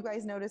don't know if you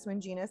guys noticed when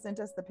Gina sent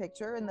us the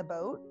picture in the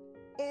boat.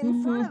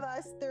 In front of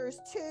us, there's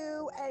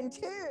 2 and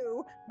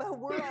 2, but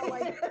we're all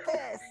like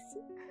this.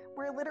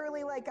 We're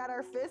literally like got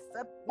our fists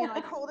up,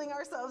 like holding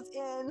ourselves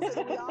in so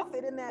that we all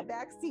fit in that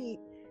back seat.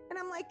 And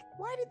I'm like,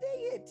 why did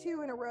they get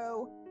 2 in a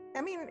row?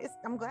 I mean,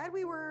 I'm glad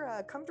we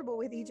were comfortable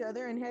with each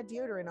other and had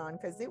deodorant on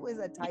because it was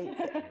a tight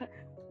fit.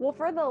 Well,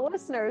 for the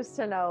listeners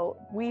to know,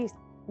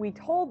 we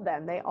told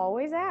them, they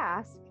always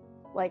ask,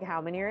 like,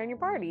 how many are in your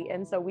party?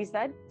 And so we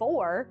said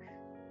 4,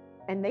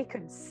 and they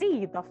could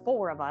see the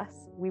 4 of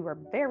us. We were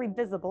very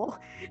visible.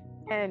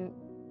 And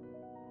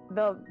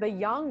the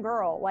young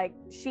girl, like,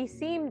 she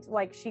seemed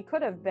like she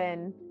could have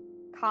been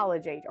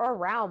college age or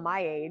around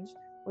my age,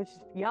 which is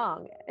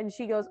young. And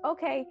she goes,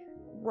 okay,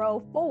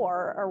 row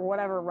 4 or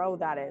whatever row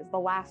that is, the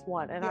last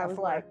one. And I was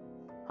 4. like,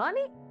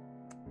 honey,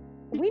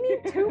 we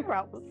need 2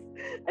 rows.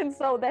 And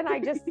so then I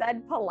just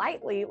said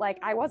politely, like,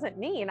 I wasn't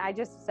mean. I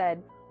just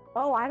said,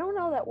 oh, I don't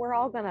know that we're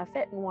all going to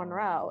fit in 1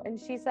 row. And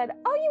she said,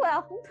 oh, you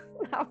will.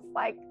 And I was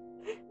like,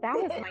 that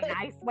was my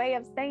nice way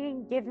of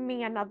saying, give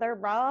me another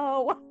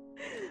row.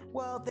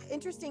 Well, the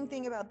interesting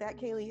thing about that,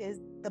 Kaylee, is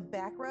the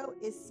back row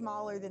is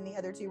smaller than the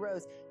other 2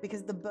 rows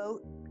because the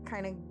boat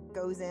kind of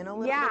goes in a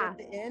little bit at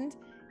the end.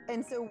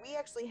 And so we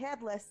actually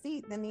had less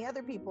seat than the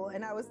other people.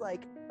 And I was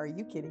like, are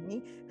you kidding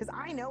me? Because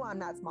I know I'm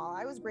not small.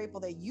 I was grateful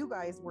that you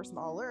guys were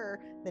smaller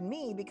than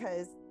me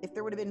because if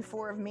there would have been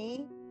 4 of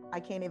me, I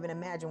can't even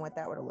imagine what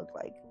that would have looked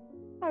like.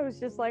 I was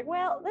just like,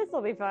 well, this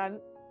will be fun.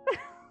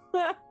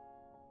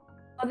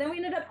 Well, then we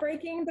ended up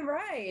breaking the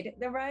ride.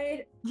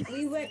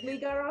 We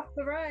got off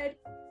the ride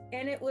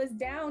and it was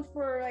down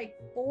for like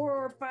 4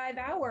 or 5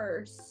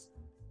 hours.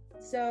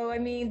 So, I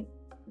mean,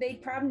 they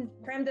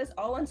crammed us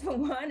all into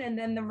one and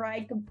then the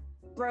ride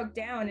broke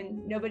down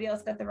and nobody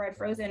else got the ride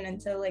frozen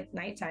until like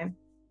nighttime.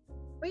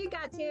 We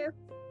got to.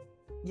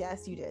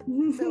 Yes, you did.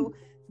 So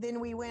then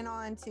we went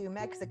on to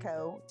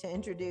Mexico to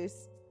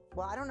introduce,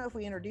 well, I don't know if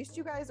we introduced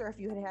you guys or if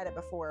you had it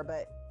before,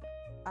 but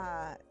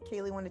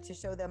Kaylee wanted to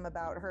show them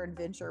about her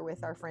adventure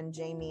with our friend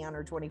Jamie on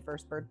her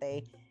 21st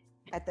birthday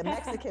at the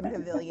Mexican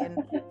Pavilion.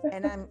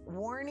 And I'm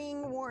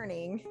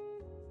warning,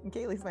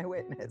 Kaylee's my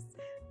witness.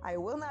 I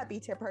will not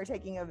be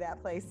partaking of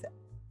that place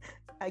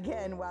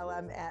again while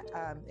I'm at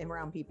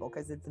around people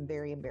because it's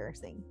very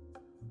embarrassing.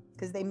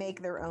 Because they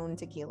make their own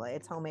tequila.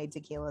 It's homemade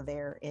tequila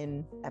there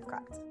in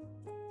Epcot.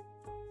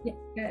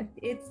 Yeah,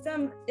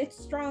 it's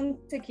strong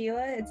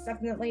tequila. It's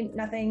definitely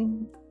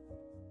nothing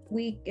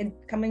weak.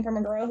 Coming from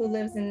a girl who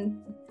lives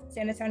in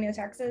San Antonio,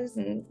 Texas,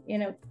 and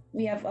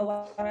we have a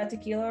lot of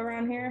tequila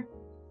around here.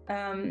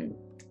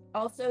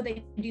 Also,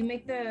 they do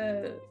make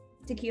the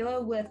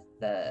tequila with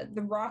the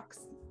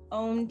Rock's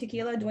own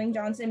tequila. Dwayne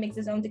Johnson makes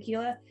his own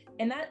tequila,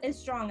 and that is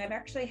strong. I've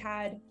actually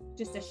had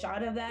just a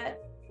shot of that.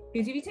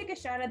 Because if you take a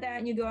shot of that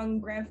and you go on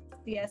Grand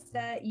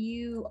Fiesta,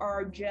 you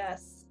are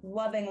just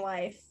loving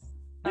life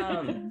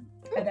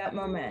at that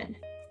moment.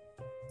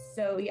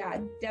 So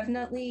yeah,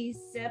 definitely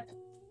sip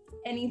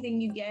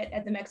anything you get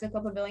at the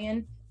Mexico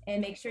Pavilion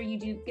and make sure you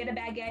do get a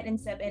baguette and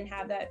sip and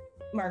have that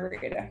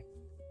margarita.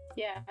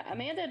 Yeah,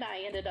 Amanda and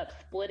I ended up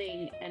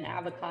splitting an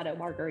avocado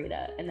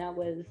margarita, and that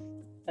was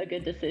a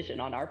good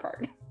decision on our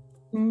part.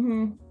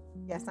 Mm-hmm.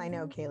 Yes, I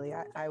know,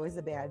 Kaylee. I was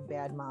a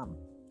bad mom.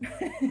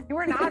 You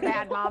were not a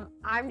bad mom.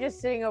 I'm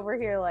just sitting over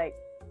here like,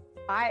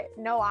 I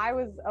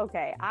was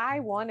okay. I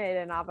wanted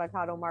an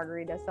avocado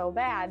margarita so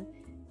bad.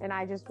 And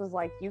I just was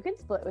like, you can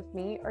split with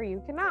me or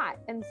you cannot.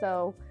 And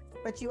so.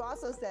 But you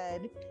also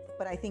said,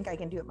 but I think I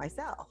can do it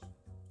myself.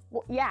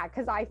 Well, yeah,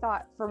 because I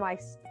thought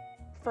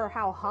for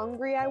how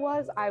hungry I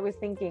was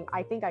thinking,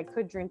 I think I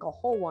could drink a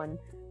whole one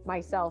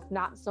myself,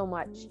 not so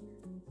much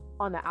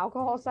on the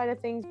alcohol side of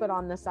things, but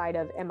on the side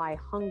of, am I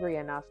hungry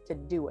enough to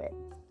do it?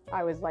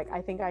 I was like,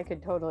 I think I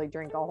could totally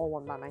drink a whole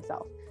one by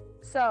myself.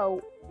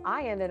 So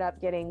I ended up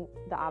getting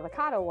the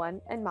avocado one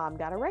and Mom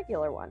got a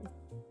regular one.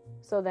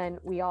 So then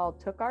we all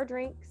took our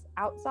drinks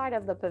outside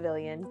of the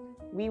pavilion.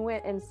 We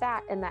went and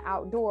sat in the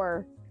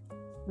outdoor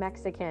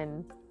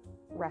Mexican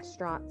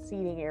restaurant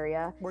seating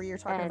area. Where you're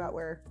talking about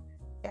where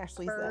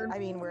Ashley's, where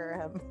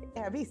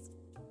Abby's,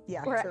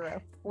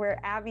 churro. Where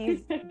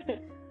Abby's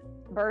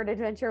bird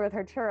adventure with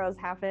her churros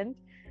happened.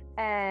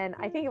 And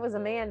I think it was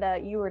Amanda,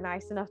 you were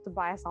nice enough to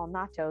buy us all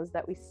nachos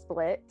that we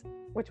split,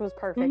 which was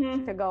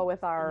perfect to go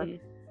with our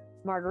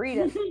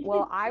margaritas.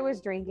 Well, I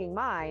was drinking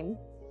mine,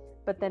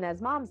 but then as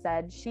Mom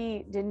said,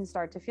 she didn't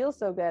start to feel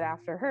so good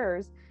after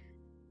hers,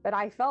 but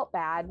I felt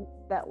bad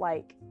that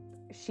like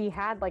she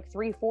had like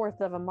 3/4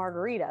 of a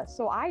margarita.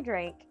 So I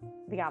drank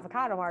the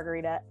avocado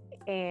margarita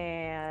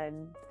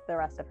and the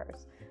rest of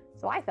hers.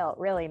 So I felt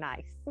really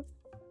nice.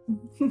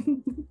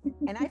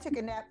 And I took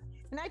a nap.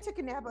 And I took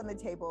a nap on the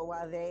table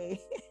while they,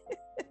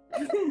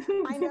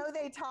 I know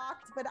they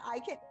talked, but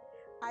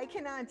I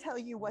cannot tell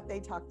you what they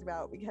talked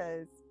about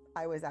because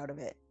I was out of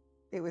it.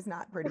 It was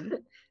not pretty.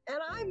 And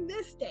I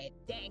missed it.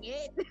 Dang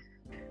it.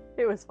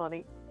 It was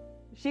funny.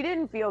 She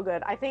didn't feel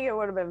good. I think it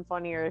would have been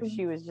funnier if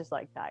she was just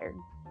like tired.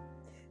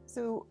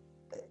 So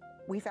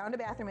we found a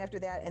bathroom after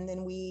that, and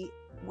then we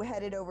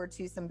headed over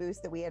to some booths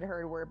that we had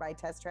heard were by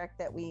Test Track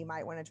that we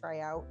might want to try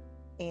out.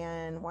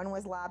 And one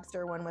was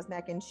lobster, one was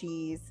mac and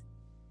cheese.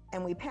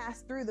 And we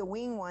passed through the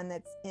wing one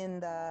that's in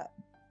the,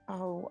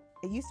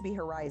 it used to be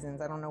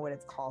Horizons. I don't know what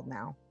it's called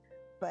now.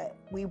 But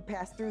we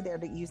passed through there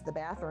to use the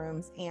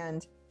bathrooms,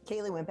 and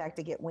Kaylee went back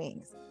to get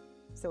wings.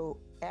 So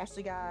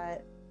Ashley got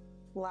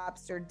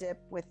lobster dip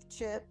with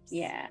chips.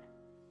 Yeah.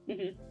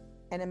 Mm-hmm.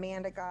 And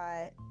Amanda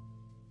got,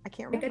 I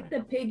can't I remember. got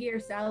the pig ear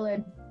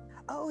salad.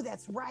 Oh,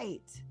 that's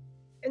right.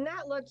 And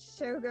that looked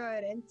so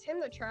good. And Tim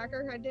the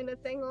Tracker had done a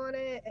thing on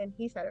it, and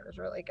he said it was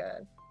really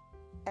good.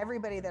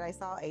 Everybody that I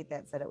saw ate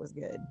that said it was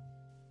good.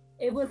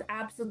 It was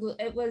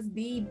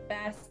the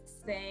best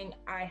thing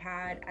I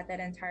had at that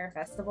entire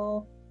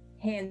festival,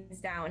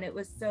 hands down. It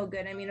was so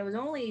good. I mean, it was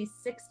only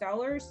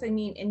 $6. I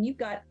mean, and you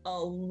got a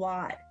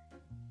lot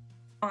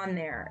on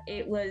there.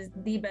 It was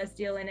the best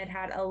deal, and it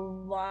had a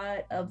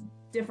lot of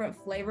different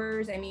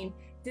flavors. I mean,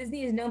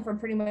 Disney is known for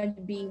pretty much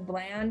being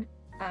bland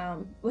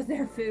with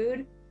their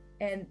food,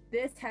 and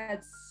this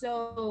had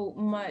so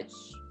much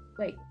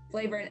like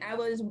flavor, and I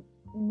was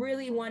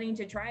really wanting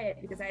to try it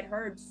because I'd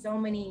heard so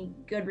many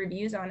good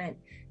reviews on it.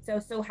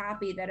 So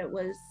happy that it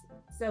was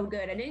so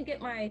good. I didn't get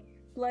my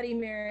Bloody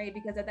Mary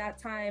because at that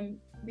time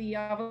the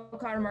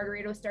avocado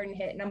margarita was starting to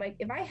hit, and I'm like,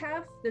 if I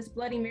have this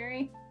Bloody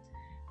Mary,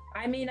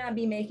 I may not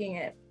be making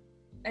it.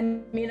 I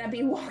may not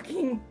be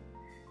walking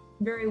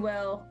very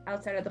well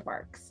outside of the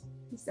parks.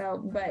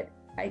 So, but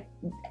I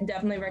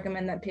definitely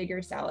recommend that pig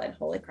ear salad.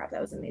 Holy crap,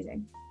 that was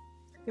amazing.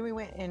 Then we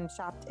went and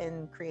shopped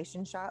in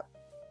Creation Shop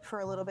for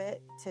a little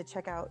bit to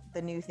check out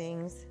the new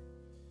things,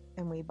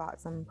 and we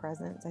bought some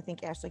presents. I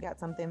think Ashley got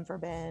something for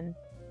Ben.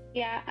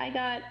 Yeah, I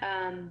got,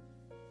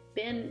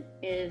 Ben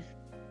is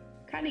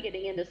kind of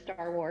getting into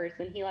Star Wars,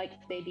 and he likes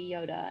Baby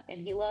Yoda,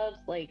 and he loves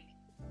like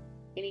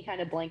any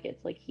kind of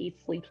blankets. Like he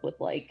sleeps with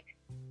like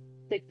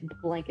 6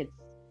 blankets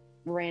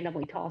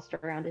randomly tossed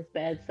around his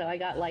bed. So I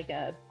got like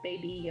a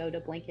Baby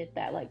Yoda blanket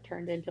that like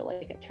turned into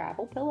like a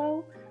travel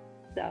pillow.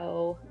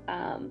 So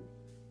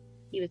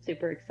he was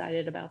super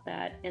excited about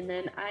that. And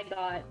then I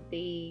got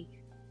the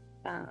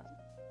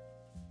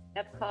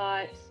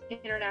Epcot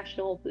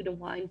International Food and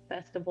Wine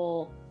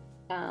Festival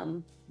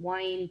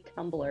wine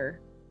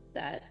tumbler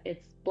that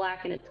it's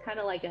black, and it's kind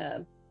of like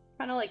a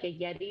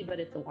Yeti, but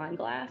it's a wine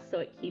glass, so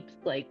it keeps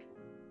like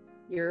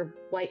your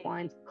white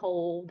wines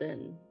cold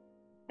and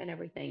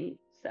everything.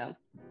 So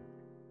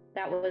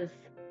that was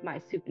my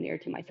souvenir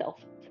to myself.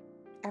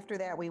 After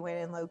that, we went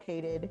and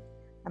located,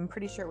 I'm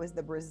pretty sure it was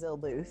the Brazil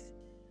booth,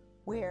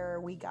 where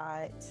we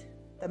got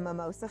the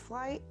mimosa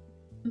flight.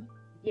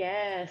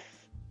 Yes.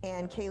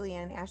 And Kaylee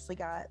and Ashley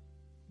got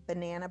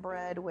banana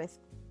bread with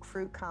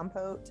fruit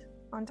compote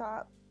on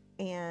top.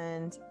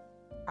 And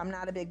I'm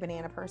not a big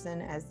banana person,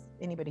 as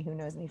anybody who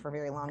knows me for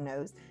very long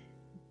knows,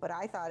 but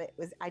I thought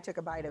I took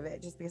a bite of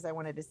it just because I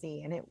wanted to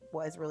see, and it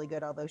was really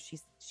good. Although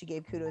she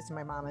gave kudos to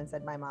my mom and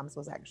said my mom's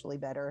was actually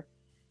better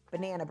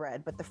banana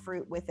bread, but the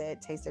fruit with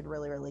it tasted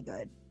really, really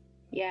good.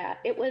 Yeah,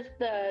 it was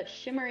the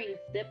Shimmering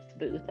Sips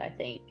booth, I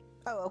think.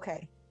 Oh,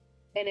 okay.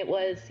 And it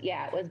was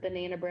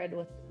banana bread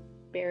with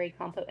berry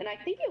compote, and I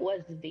think it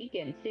was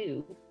vegan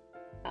too.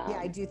 Yeah,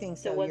 I do think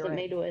so. So it wasn't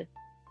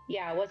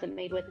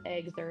made with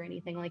eggs or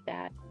anything like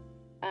that.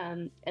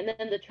 And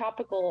then the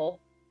tropical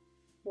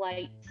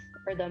flight,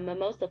 or the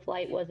mimosa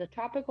flight, was a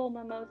tropical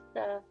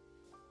mimosa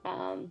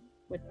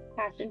with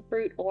passion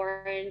fruit,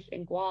 orange,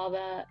 and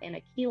guava, and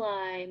a key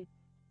lime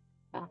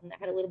that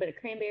had a little bit of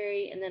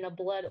cranberry, and then a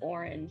blood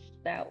orange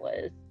that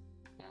was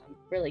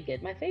really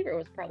good. My favorite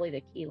was probably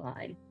the key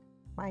lime.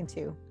 Mine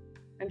too.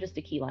 I'm just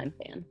a key lime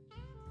fan.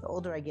 The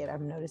older I get,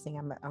 I'm noticing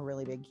I'm a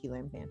really big key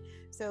lime fan.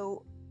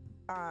 So,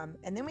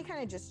 and then we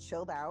kind of just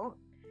chilled out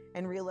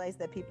and realized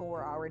that people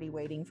were already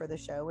waiting for the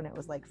show, and it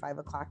was like 5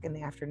 o'clock in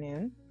the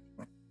afternoon.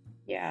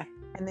 Yeah.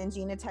 And then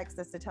Gina texted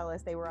us to tell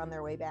us they were on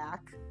their way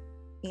back.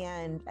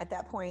 And at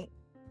that point,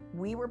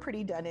 we were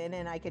pretty done in,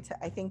 and I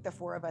think the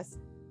 4 of us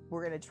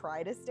were going to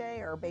try to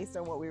stay, or based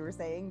on what we were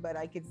saying, but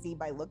I could see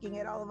by looking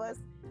at all of us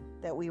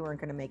that we weren't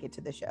going to make it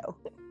to the show.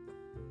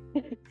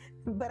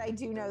 But I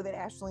do know that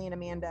Ashley and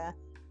Amanda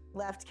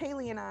left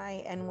Kaylee and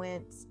I and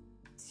went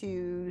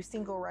to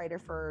Single Rider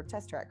for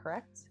Test Track,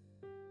 correct?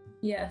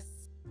 Yes,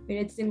 we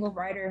did Single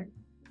Rider.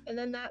 And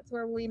then that's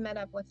where we met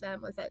up with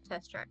them, was at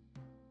Test Track.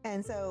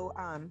 And so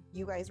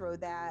you guys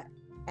rode that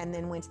and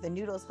then went to the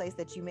Noodles place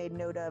that you made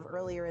note of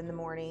earlier in the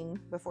morning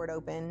before it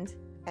opened,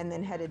 and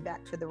then headed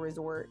back to the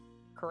resort,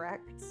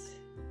 correct?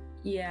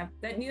 Yeah,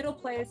 that noodle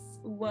place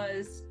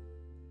was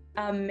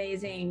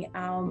amazing.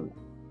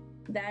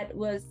 That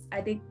was, I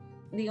think,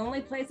 the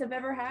only place I've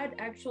ever had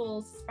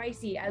actual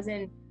spicy, as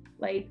in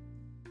like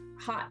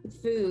hot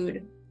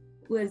food,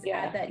 was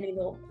at that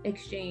noodle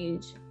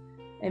exchange.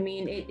 I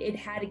mean, it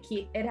had a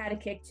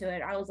kick to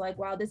it. I was like,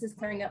 wow, this is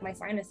clearing up my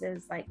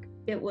sinuses. Like,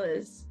 it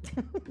was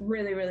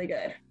really, really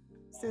good.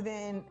 So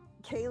then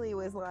Kaylee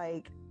was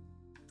like,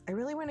 I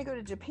really want to go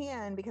to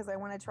Japan because I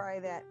want to try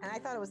that. And I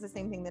thought it was the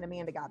same thing that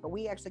Amanda got, but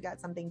we actually got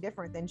something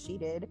different than she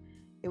did.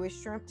 It was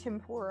shrimp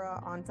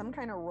tempura on some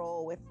kind of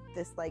roll with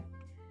this like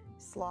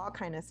slaw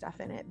kind of stuff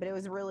in it, but it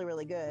was really,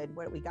 really good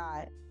what we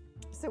got.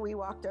 So we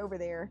walked over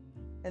there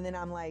and then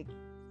I'm like,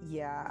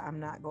 yeah, I'm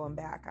not going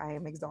back. I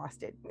am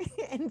exhausted.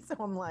 And so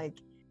I'm like,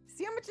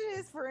 see how much it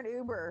is for an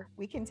Uber.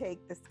 We can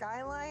take the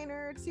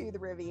Skyliner to the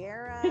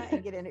Riviera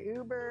and get an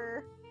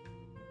Uber.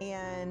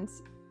 And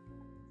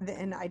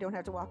then I don't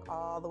have to walk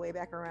all the way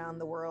back around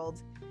the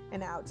world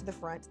and out to the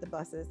front to the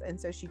buses. And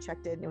so she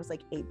checked it and it was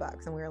like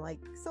 $8. And we were like,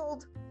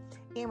 sold.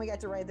 And we got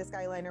to ride the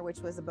Skyliner, which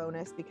was a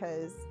bonus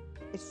because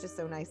it's just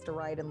so nice to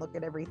ride and look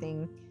at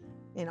everything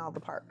in all the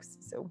parks.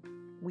 So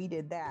we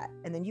did that.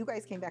 And then you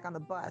guys came back on the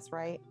bus,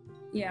 right?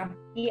 Yeah.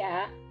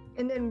 Yeah.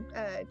 And then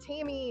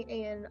Tammy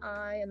and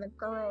I and the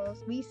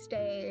girls, we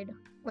stayed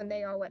when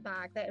they all went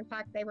back. That in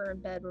fact they were in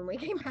bed when we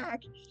came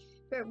back.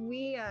 But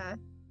we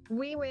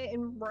went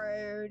and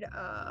rode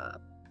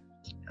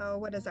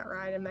what is that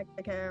ride in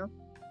Mexico?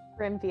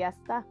 Grand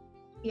Fiesta.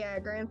 Yeah,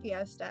 Grand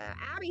Fiesta.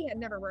 Abby had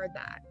never rode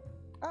that.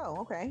 Oh,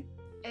 okay.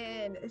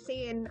 And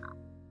seeing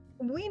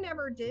we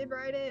never did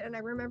ride it, and I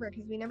remember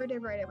because we never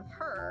did ride it with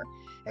her,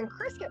 and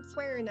Chris kept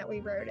swearing that we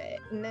rode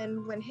it. And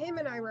then when him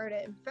and I rode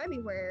it in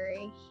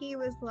February, he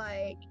was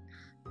like,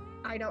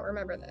 I don't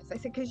remember this. I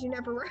said, because you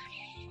never rode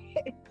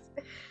it.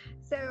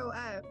 So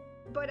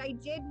but I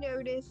did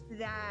notice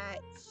that,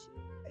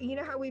 you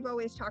know how we've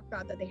always talked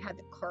about that they had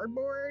the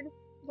cardboard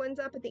ones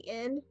up at the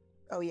end?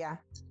 Oh yeah.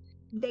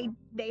 They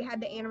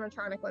had the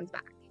animatronic ones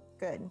back.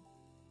 Good.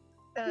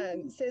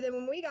 So then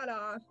when we got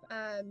off,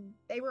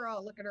 they were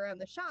all looking around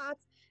the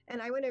shops,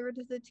 and I went over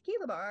to the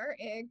tequila bar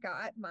and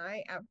got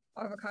my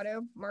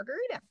avocado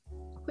margarita,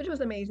 which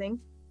was amazing.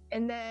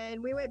 And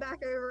then we went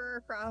back over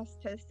across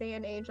to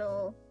San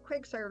Angel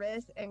Quick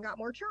Service and got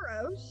more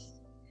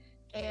churros.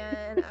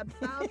 And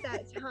about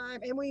that time,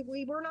 and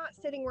we were not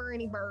sitting where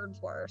any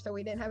birds were, so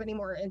we didn't have any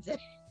more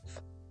incidents.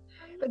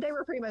 But they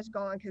were pretty much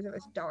gone because it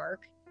was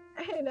dark.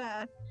 And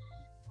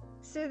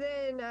so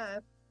then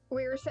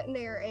we were sitting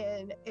there,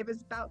 and it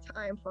was about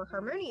time for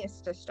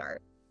Harmonious to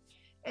start.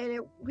 And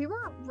we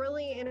weren't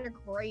really in a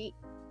great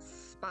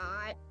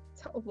spot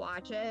to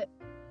watch it.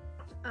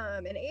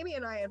 And Amy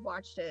and I had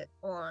watched it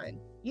on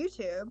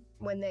YouTube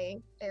when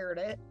they aired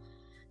it.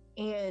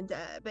 And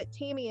but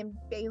Tammy and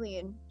Bailey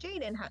and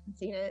Jaden hadn't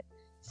seen it.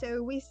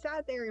 So we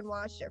sat there and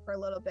watched it for a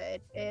little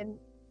bit. And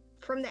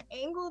from the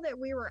angle that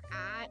we were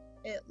at,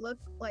 it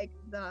looked like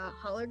the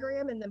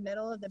hologram in the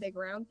middle of the big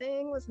round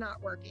thing was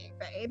not working.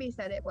 But Abby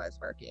said it was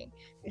working.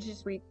 It's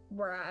just we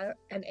were at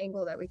an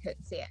angle that we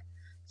couldn't see it.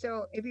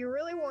 So if you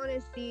really want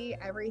to see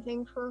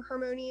everything for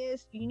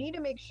Harmonious, you need to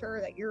make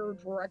sure that you're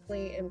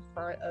directly in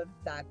front of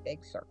that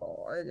big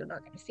circle or you're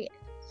not going to see it.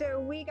 So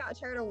we got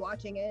tired of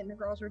watching it, and the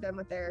girls were done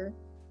with their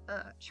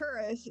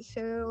churros.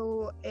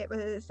 So it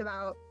was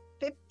about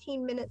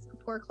 15 minutes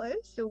before close.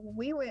 So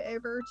we went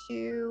over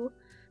to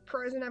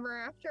Frozen Ever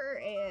After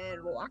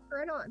and walked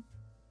right on.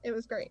 It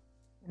was great.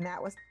 And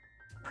that was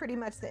pretty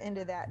much the end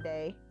of that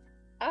day.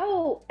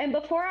 Oh, and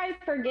before I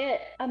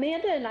forget,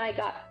 Amanda and I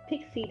got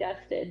pixie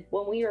dusted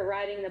when we were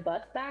riding the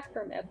bus back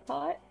from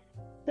Epcot.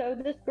 So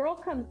this girl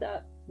comes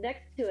up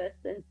next to us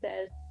and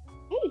says,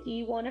 hey, do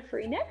you want a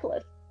free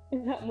necklace?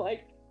 And I'm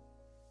like,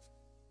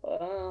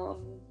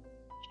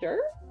 sure.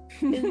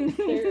 Is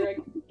there a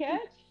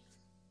catch?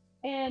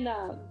 And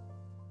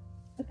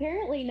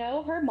apparently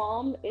no, her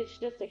mom is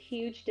just a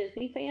huge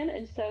Disney fan,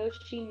 and so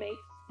she makes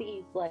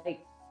these like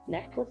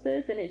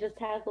necklaces, and it just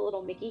has a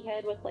little Mickey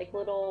head with like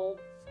little,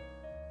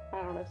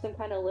 I don't know, some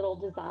kind of little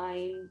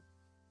design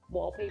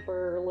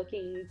wallpaper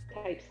looking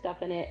type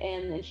stuff in it.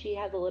 And then she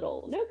has a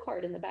little note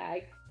card in the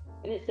bag,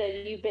 and it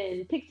said you've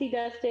been pixie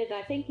dusted. And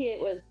I think it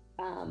was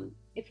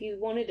if you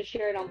wanted to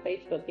share it on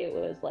Facebook, it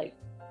was like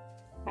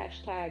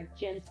hashtag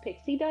Jen's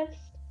Pixie Dust.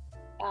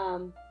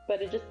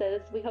 But it just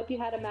says, we hope you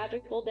had a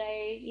magical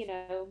day, you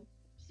know,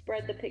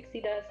 spread the pixie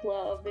dust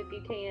love if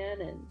you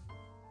can. And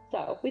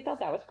so we thought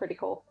that was pretty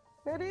cool.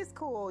 That is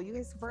cool. You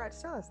guys forgot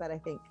to tell us that, I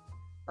think.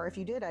 Or if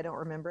you did, I don't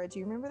remember it. Do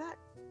you remember that?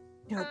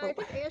 No, I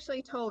think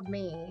Ashley told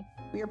me.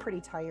 We were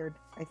pretty tired.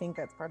 I think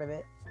that's part of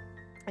it.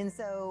 And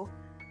so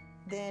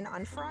then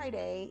on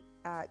Friday,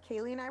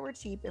 Kaylee and I were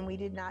cheap, and we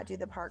did not do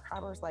the park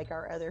hoppers like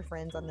our other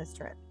friends on this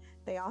trip.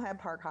 They all had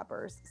park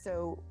hoppers.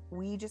 So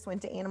we just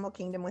went to Animal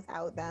Kingdom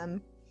without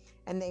them,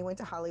 and they went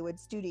to Hollywood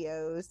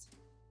Studios.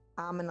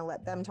 I'm going to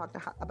let them talk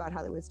about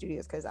Hollywood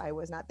Studios because I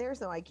was not there,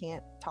 so I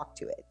can't talk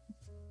to it.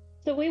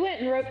 So we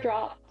went and rope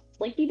dropped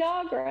Slinky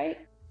Dog, right?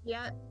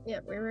 Yeah,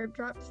 we rope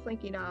dropped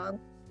Slinky Dog.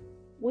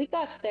 We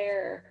got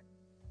there,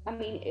 I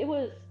mean, it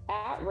was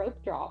at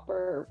rope drop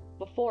or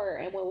before,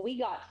 and when we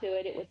got to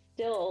it, it was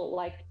still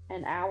like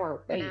an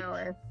hour wait. An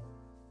hour.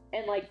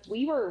 And like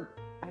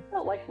I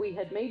felt like we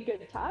had made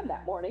good time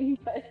that morning,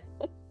 but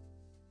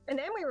and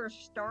then we were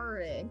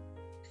starving,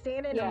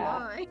 standing in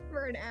line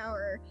for an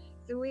hour.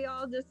 So we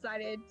all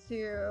decided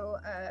to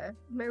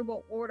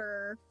mobile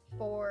order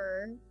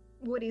for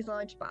Woody's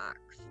Lunchbox.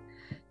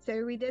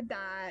 So we did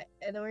that,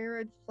 and then we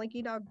rode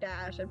Slinky Dog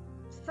Dash, and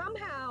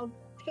somehow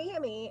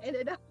Tammy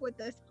ended up with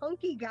this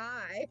hunky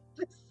guy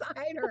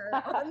beside her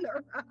on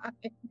the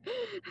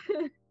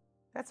ride.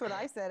 That's what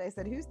I said. I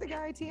said, who's the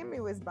guy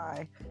Tammy was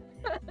by?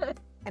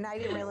 And I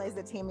didn't realize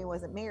that Tammy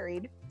wasn't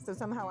married. So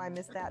somehow I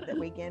missed that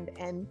weekend.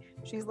 And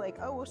she's like,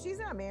 oh, well, she's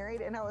not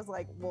married. And I was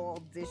like, well,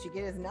 did she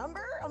get his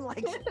number? I'm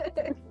like,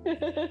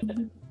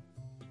 And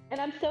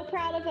I'm so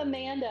proud of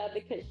Amanda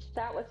because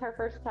that was her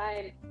first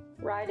time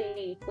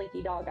riding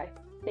Slinky Dog, I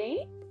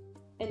think.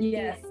 And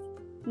Yes.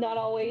 she's not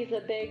always a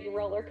big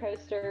roller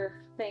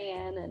coaster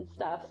fan and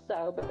stuff.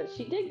 So, but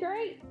she did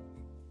great.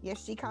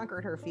 yes, she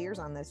conquered her fears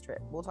on this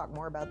trip. We'll talk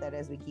more about that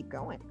as we keep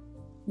going.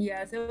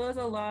 Yes, it was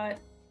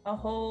a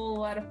whole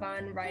lot of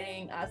fun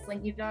riding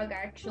Slinky Dog. I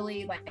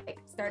actually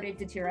started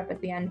to tear up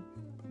at the end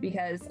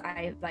because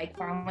I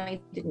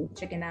finally didn't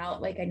chicken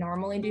out like I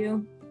normally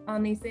do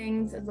on these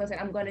things. I was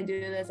like, I'm gonna do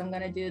this, and I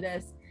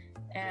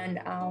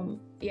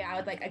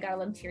got a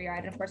little teary eyed.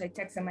 And of course, I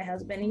texted my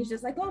husband, and he's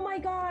just like, "Oh my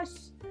gosh,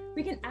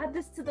 we can add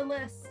this to the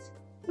list."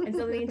 And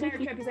so the entire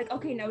trip, he's like,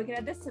 "Okay, now we can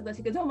add this to the list."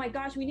 He goes, "Oh my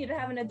gosh, we need to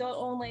have an adult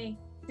only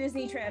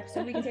Disney trip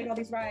so we can take all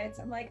these rides."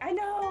 I'm like, "I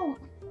know."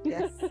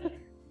 Yes.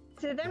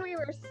 So then we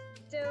were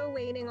still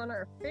waiting on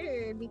our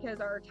food because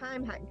our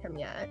time hadn't come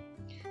yet.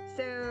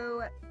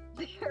 So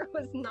there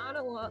was not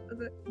a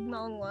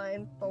long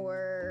line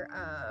for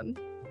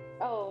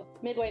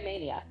Midway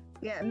Mania.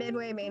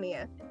 Midway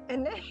Mania.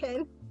 And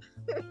then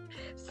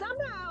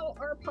somehow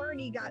our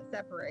party got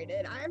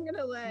separated. I'm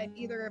gonna let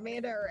either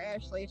Amanda or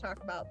Ashley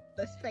talk about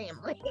this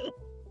family.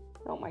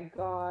 Oh my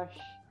gosh.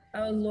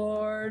 Oh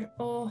Lord.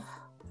 Oh.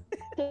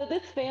 So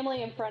this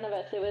family in front of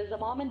us, it was a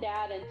mom and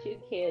dad and 2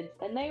 kids,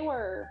 and they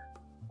were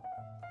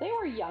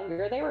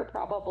younger. They were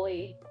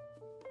probably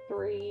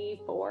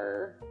 3,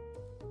 4,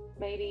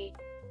 maybe.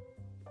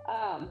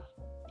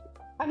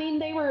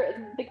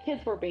 The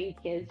kids were being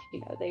kids,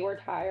 they were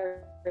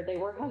tired, they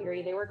were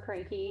hungry, they were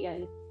cranky,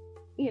 and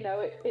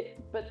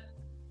but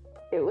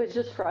it was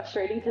just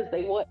frustrating because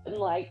they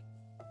wouldn't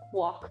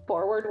walk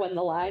forward when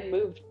the line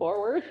moved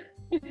forward.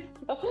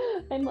 So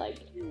I'm like,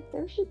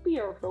 there should be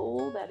a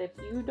rule that if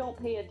you don't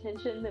pay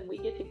attention, then we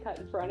get to cut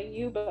in front of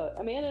you. But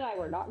Amanda and I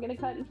were not going to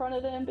cut in front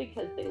of them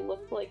because they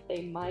looked like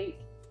they might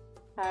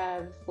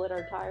have slid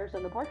our tires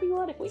in the parking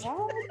lot if we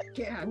had.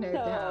 Yeah, no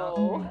doubt.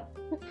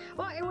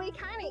 Well, and we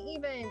kind of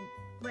even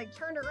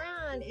turned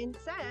around and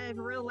said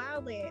real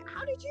loudly,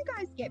 "How did you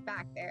guys get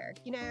back there?"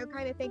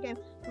 Kind of thinking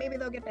maybe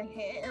they'll get the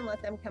hint and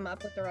let them come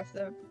up with the rest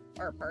of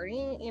our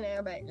party,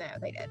 but no,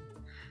 they didn't.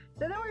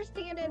 So then we're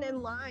standing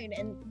in line,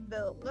 and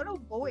the little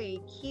boy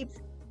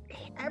keeps,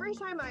 every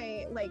time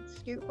I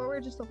scoot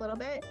forward just a little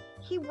bit,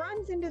 he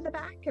runs into the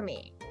back of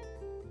me.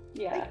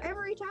 Yeah.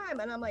 Every time.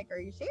 And I'm like, are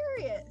you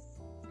serious?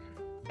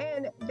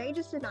 And they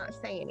just did not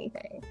say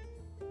anything.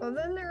 Well,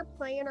 then they're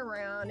playing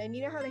around, and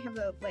you know how they have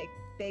the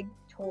big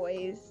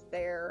toys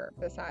there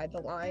beside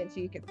the line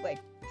so you could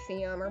see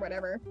them or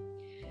whatever.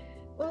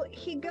 Well,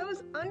 he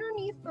goes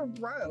underneath the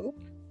rope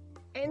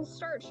and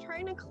starts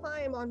trying to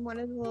climb on one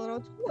of the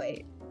little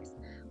toys.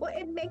 Well,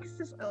 it makes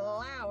this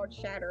loud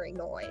shattering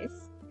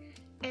noise,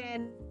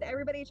 and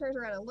everybody turns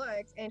around and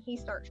looks, and he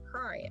starts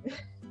crying.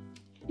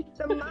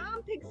 So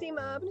mom picks him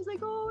up and is like,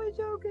 "Oh, it's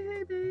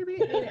okay,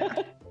 baby."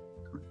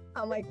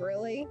 I'm like,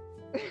 really?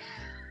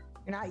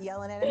 You're not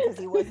yelling at him because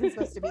he wasn't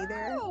supposed to be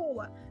there?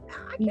 No,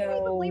 I can't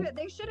even believe it.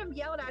 They should have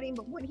yelled at him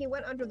when he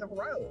went under the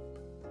rope.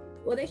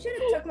 Well, they should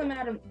have took them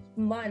out of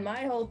line.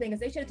 My whole thing is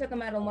they should have took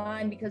them out of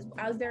line because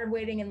as they're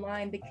waiting in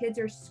line, the kids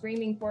are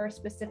screaming for a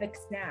specific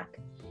snack.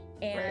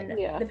 And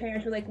the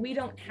parents were like, "We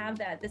don't have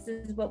that. This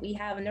is what we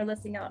have." And they're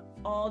listing out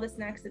all the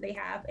snacks that they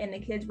have. And the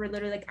kids were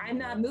literally like, "I'm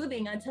not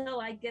moving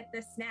until I get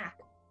this snack."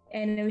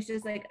 And it was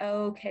just like,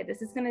 okay,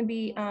 this is going to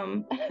be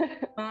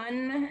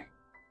fun.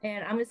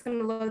 And I'm just going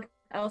to look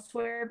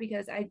elsewhere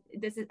because I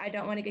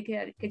don't want to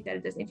get kicked out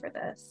of Disney for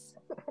this.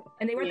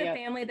 And they were the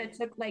family that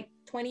took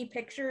 20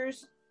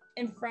 pictures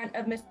in front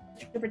of Mr.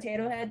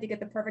 Potato Head to get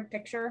the perfect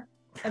picture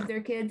of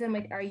their kids. I'm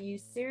like, are you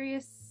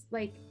serious?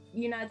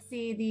 You not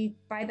see the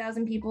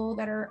 5,000 people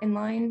that are in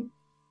line?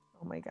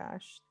 Oh my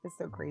gosh, it's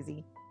so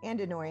crazy and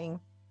annoying.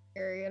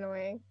 Very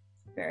annoying.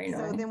 Very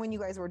annoying. So then when you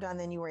guys were done,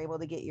 then you were able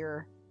to get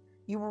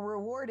you were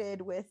rewarded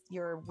with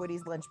your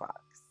Woody's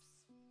lunchbox.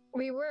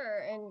 We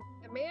were, and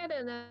Amanda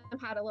and them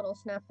had a little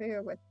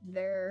snafu with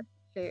their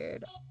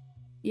food.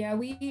 Yeah,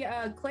 we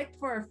clicked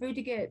for our food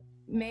to get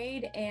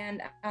made,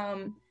 and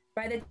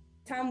by the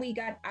time we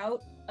got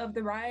out of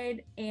the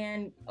ride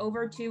and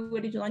over to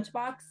Woody's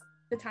lunchbox,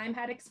 the time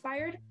had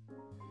expired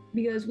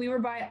because we were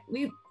behind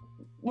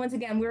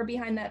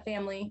that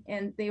family,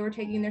 and they were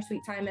taking their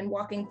sweet time and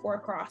walking 4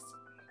 across.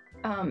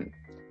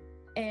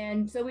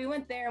 And so we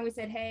went there and we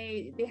said,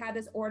 hey, they had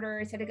this order.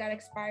 It said it got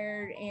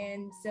expired.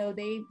 And so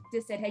they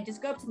just said, hey,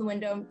 just go up to the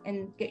window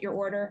and get your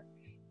order.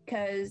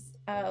 Because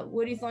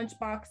Woody's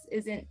Lunchbox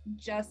isn't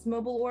just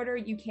mobile order.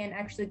 You can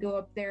actually go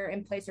up there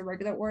and place a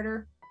regular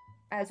order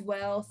as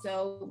well.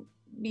 So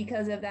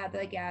because of that,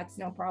 they're like, yeah, it's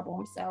no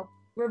problem. So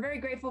we're very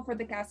grateful for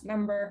the cast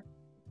member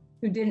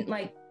who didn't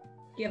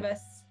give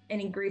us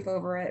any grief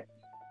over it.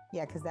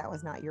 Yeah, because that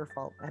was not your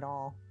fault at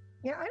all.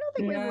 Yeah, I don't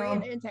think we No.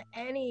 ran into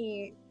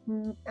any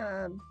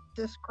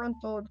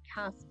disgruntled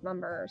cast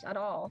members at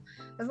all.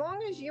 As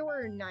long as you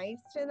were nice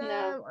to them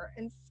No.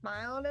 and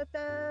smiled at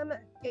them,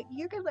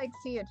 you could like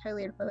see it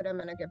totally put them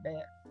in a good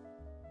band.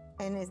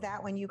 And is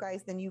that when you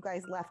guys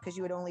left because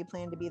you had only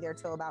planned to be there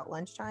till about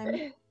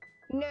lunchtime?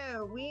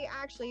 No, we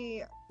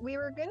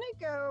were gonna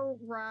go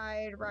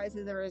ride Rise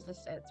of the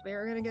Resistance. We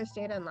were gonna go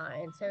stand in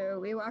line. So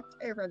we walked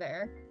over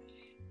there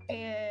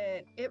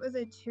and it was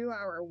a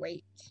 2-hour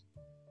wait.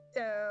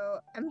 So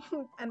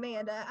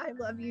Amanda, I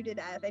love you to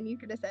death. And you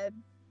could have said,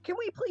 can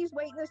we please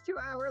wait in this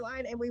 2-hour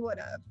line? And we would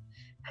have.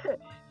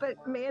 But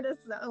Amanda's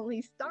the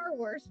only Star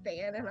Wars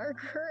fan in our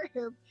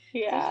group.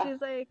 Yeah. So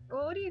she's like,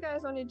 well, what do you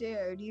guys want to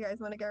do? Do you guys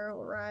want to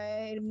go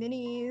ride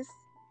Minnie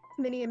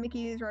and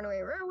Mickey's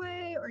Runaway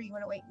Railway, or you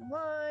want to wait in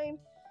line?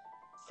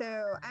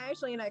 So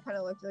Ashley and I kind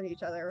of looked at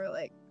each other. We're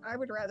like, I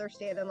would rather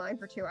stand in line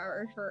for 2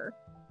 hours for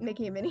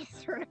Mickey and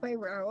Minnie's Runaway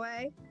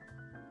Railway.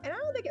 And I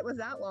don't think it was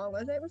that long,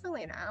 was it? It was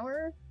only an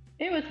hour.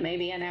 It was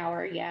maybe an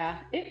hour. Yeah.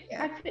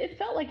 It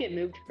felt like it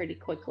moved pretty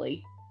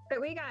quickly. But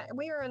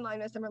we were in line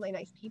with some really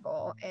nice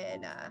people,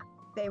 and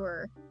they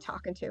were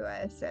talking to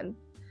us, and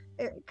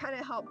it kind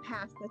of helped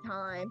pass the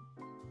time.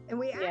 And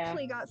we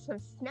actually got some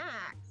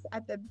snacks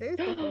at the booth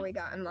before we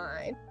got in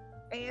line.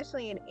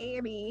 Ashley and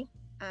Abby,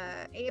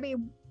 Abby's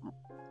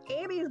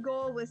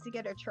goal was to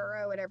get a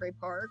churro at every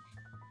park.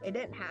 It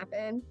didn't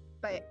happen,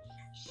 but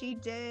she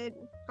did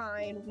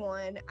find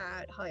one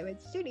at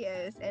Hollywood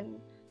Studios. And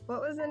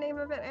what was the name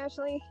of it,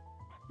 Ashley?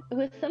 It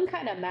was some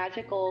kind of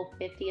magical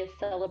 50th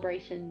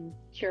celebration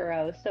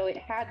churro. So it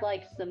had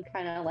like some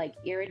kind of like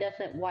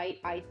iridescent white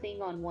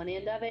icing on one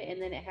end of it,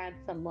 and then it had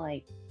some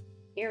like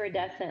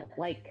iridescent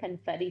like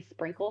confetti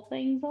sprinkle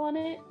things on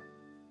it.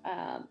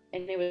 And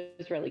it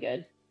was really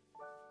good.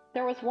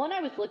 There was one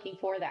I was looking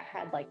for that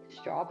had like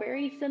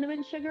strawberry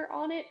cinnamon sugar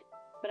on it,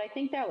 but I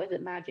think that was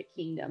at Magic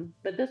Kingdom.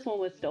 But this one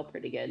was still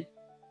pretty good.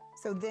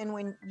 So then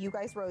when you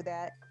guys rode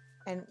that,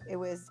 and it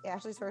was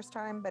Ashley's first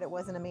time, but it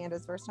wasn't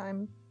Amanda's first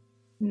time?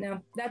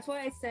 No, that's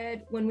why I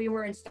said when we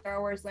were in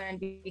Star Wars Land,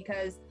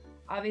 because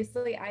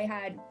obviously I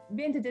had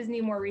been to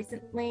Disney more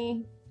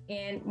recently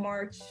in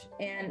March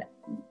and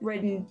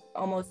ridden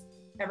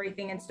almost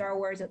everything in Star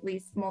Wars at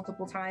least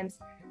multiple times,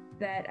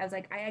 that I was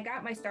like, I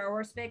got my Star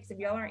Wars fix. If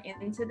y'all aren't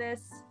into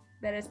this,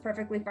 that is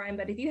perfectly fine.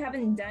 But if you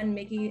haven't done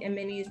Mickey and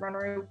Minnie's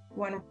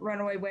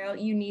Runaway Whale,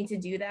 you need to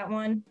do that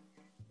one,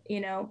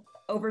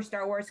 over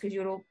Star Wars, because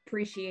you'll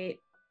appreciate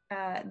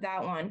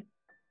that one.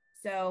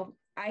 So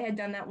I had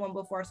done that one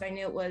before, so I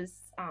knew it was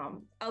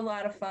a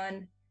lot of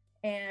fun,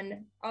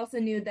 and also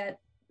knew that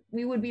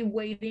we would be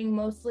waiting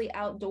mostly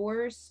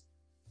outdoors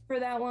for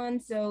that one.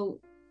 So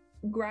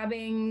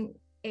grabbing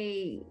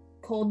a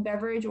cold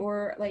beverage,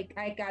 or like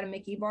I got a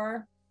Mickey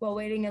bar while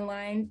waiting in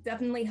line,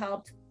 definitely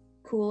helped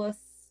cool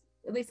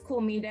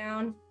me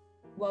down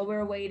while we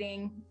were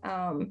waiting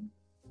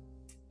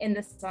in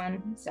the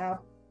sun. So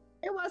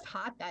it was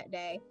hot that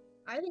day.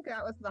 I think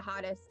that was the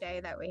hottest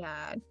day that we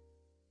had.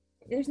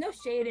 There's no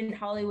shade in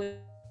Hollywood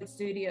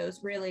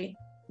Studios, really.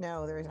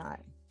 No, there is not.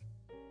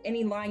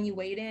 Any line you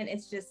wait in,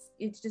 it's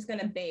just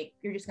gonna bake.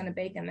 You're just gonna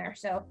bake in there.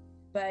 So,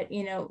 but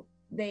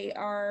they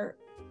are.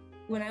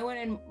 When I went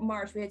in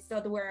March, we still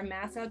had to wear a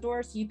mask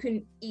outdoors, so you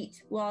couldn't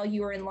eat while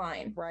you were in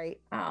line. Right.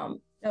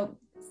 So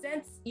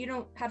since you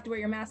don't have to wear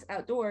your mask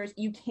outdoors,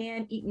 you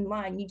can eat in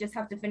line. You just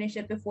have to finish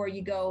it before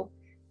you go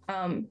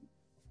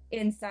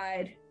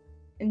inside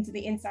into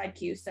the inside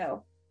queue.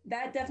 So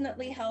that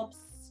definitely helps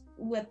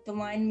with the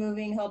line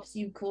moving, helps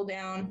you cool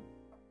down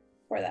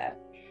for that.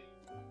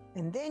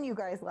 And then you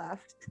guys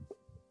left.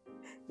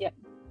 Yep.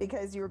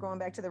 Because you were going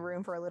back to the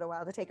room for a little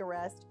while to take a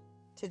rest,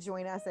 to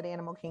join us at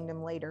Animal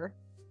Kingdom later.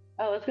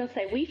 Oh, I was going to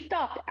say, we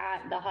stopped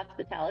at the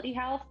hospitality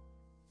house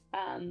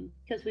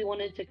because we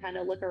wanted to kind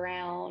of look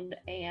around,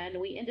 and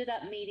we ended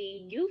up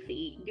meeting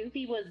Goofy.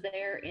 Goofy was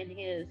there in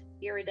his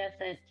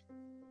iridescent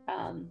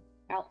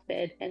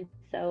outfit, and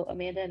so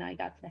Amanda and I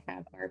got to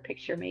have our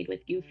picture made with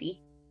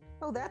Goofy.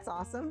 Oh, that's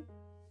awesome.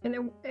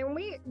 And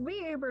we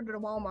Ubered to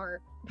Walmart.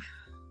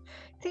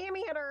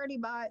 Tammy had already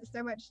bought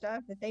so much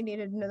stuff that they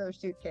needed another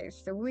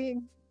suitcase. So we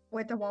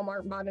went to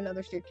Walmart and bought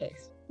another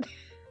suitcase.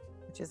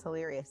 Which is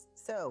hilarious.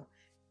 So,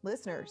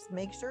 listeners,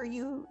 make sure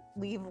you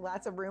leave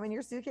lots of room in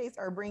your suitcase,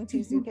 or bring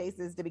 2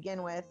 suitcases to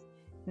begin with,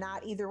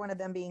 not either one of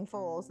them being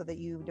full, so that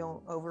you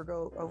don't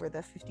go over the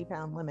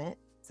 50-pound limit,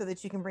 so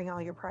that you can bring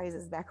all your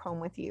prizes back home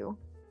with you.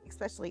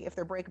 Especially if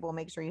they're breakable,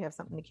 make sure you have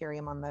something to carry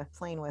them on the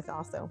plane with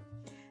also.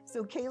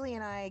 So Kaylee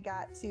and I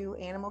got to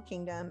Animal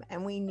Kingdom,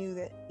 and we knew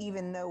that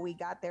even though we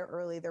got there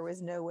early, there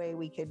was no way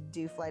we could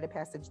do Flight of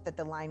Passage, that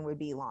the line would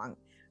be long.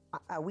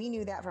 We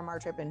knew that from our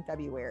trip in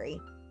February.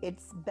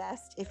 It's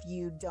best if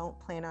you don't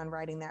plan on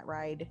riding that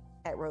ride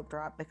at Rope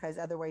Drop, because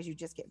otherwise you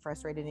just get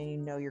frustrated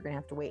and you're going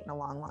to have to wait in a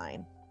long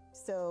line.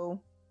 So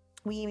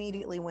we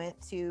immediately went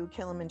to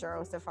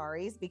Kilimanjaro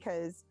Safaris,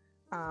 because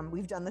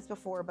we've done this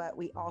before, but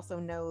we also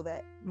know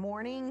that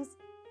mornings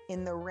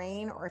in the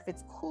rain or if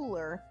it's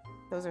cooler,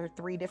 those are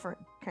 3 different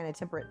kind of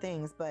temperate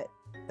things, but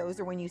those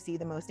are when you see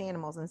the most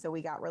animals. And so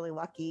we got really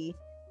lucky,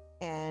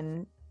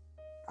 and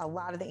a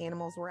lot of the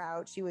animals were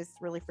out. She was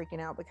really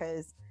freaking out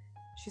because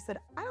she said,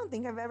 I don't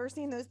think I've ever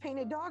seen those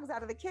painted dogs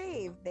out of the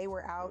cave. They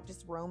were out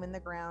just roaming the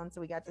ground.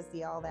 So we got to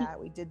see all that.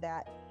 We did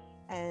that.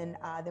 And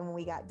then when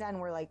we got done,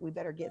 we're like, we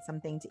better get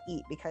something to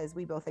eat because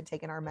we both had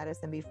taken our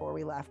medicine before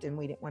we left and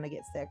we didn't want to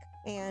get sick.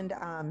 And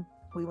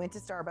we went to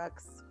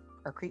Starbucks,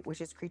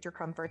 which is Creature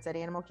Comforts at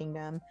Animal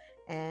Kingdom.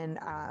 And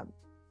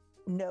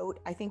note,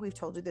 I think we've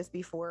told you this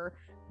before,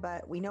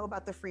 but we know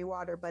about the free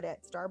water, but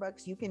at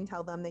Starbucks, you can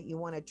tell them that you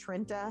want a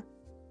Trenta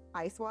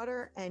ice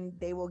water and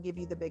they will give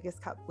you the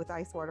biggest cup with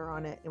ice water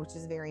on it, which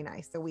is very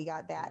nice. So we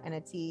got that and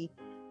a tea.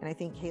 And I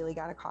think Haley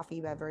got a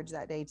coffee beverage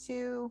that day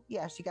too.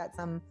 Yeah, she got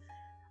some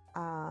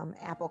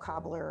apple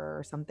cobbler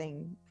or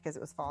something because it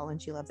was fall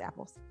and she loves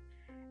apples.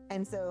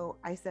 And so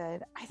I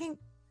said, I think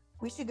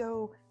we should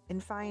go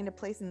and find a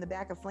place in the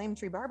back of Flame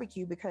Tree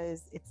Barbecue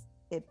because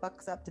it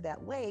bucks up to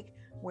that lake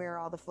where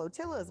all the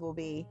flotillas will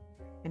be.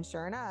 And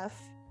sure enough,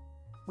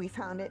 we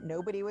found it.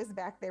 Nobody was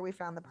back there. We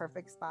found the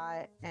perfect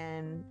spot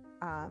and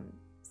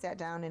sat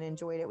down and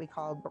enjoyed it. We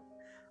called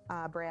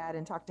Brad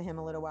and talked to him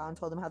a little while and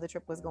told him how the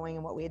trip was going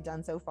and what we had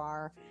done so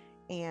far.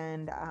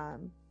 And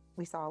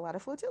we saw a lot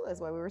of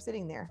flotillas while we were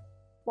sitting there.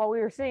 While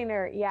we were sitting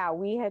there, yeah,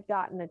 we had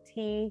gotten a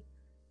tea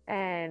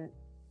and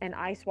an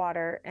ice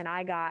water, and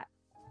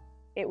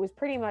it was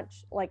pretty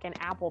much like an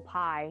apple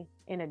pie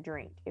in a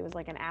drink. It was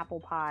like an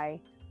apple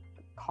pie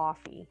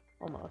coffee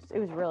almost. It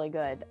was really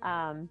good.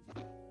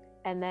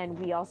 And then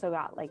we also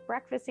got like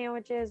breakfast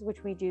sandwiches,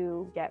 which we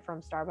do get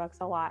from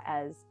Starbucks a lot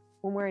as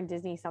when we're in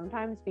Disney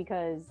sometimes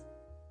because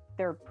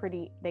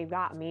they've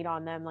got meat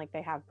on them, like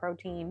they have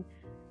protein,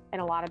 and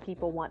a lot of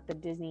people want the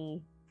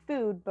Disney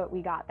food, but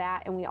we got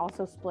that. And we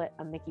also split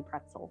a Mickey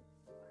pretzel.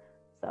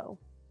 So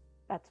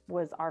that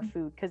was our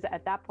food because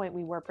at that point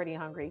we were pretty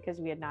hungry because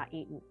we had not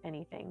eaten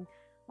anything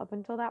up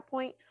until that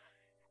point.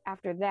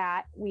 After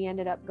that, we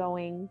ended up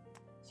going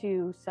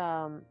to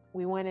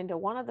we went into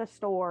one of the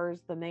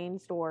stores, the main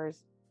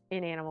stores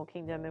in Animal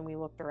Kingdom, and we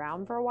looked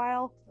around for a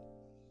while.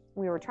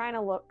 We were trying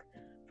to look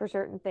for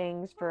certain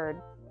things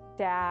for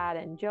Dad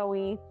and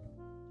Joey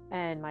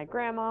and my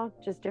grandma,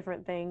 just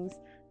different things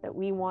that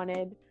we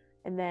wanted.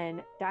 And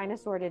then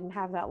Dinosaur didn't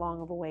have that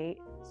long of a wait,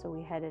 so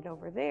we headed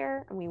over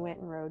there and we went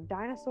and rode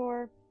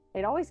Dinosaur.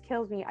 It always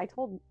kills me. I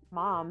told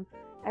Mom,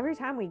 every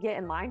time we get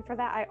in line for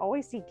that, I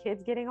always see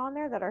kids getting on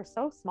there that are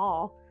so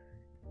small.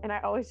 And I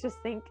always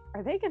just think,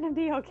 are they going to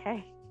be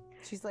okay?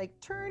 She's like,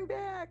 turn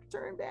back,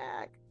 turn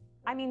back.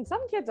 I mean,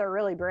 some kids are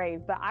really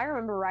brave, but I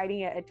remember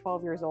riding it at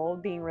 12 years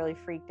old being really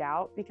freaked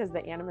out because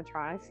the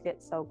animatronics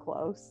get so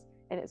close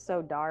and it's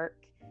so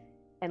dark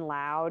and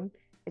loud.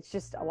 It's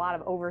just a lot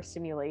of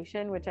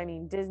overstimulation, which I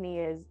mean, Disney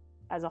is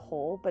as a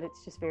whole, but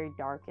it's just very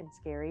dark and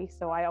scary.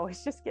 So I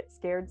always just get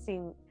scared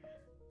seeing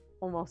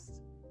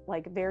almost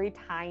like very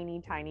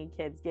tiny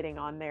kids getting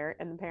on there,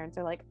 and the parents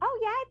are like, oh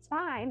yeah, it's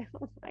fine.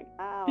 I'm like,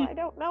 oh, I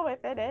don't know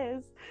if it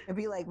is. It'd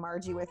be like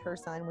Margie with her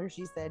son where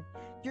she said,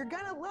 you're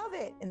gonna love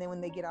it, and then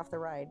when they get off the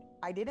ride,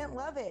 I didn't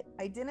love it.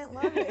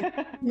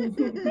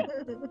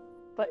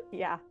 But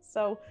yeah,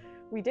 so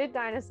we did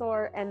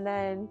Dinosaur, and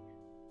then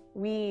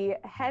we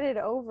headed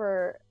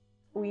over.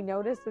 We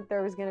noticed that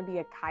there was going to be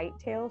a kite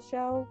tail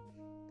show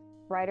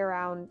right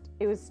around,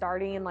 it was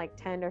starting in like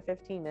 10 or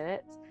 15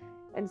 minutes.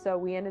 And so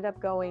we ended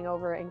up going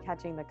over and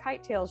catching the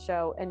kite tail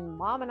show. And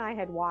Mom and I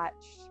had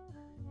watched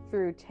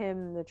through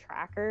Tim the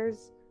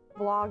Tracker's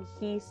vlog.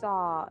 He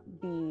saw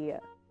the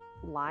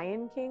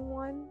Lion King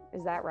one.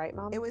 Is that right,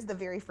 Mom? It was the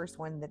very first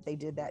one that they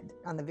did that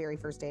on the very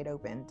first day it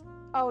opened.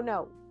 Oh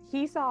no,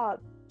 he saw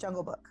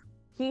Jungle Book.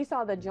 He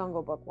saw the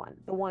Jungle Book one.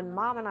 The one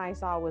Mom and I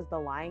saw was the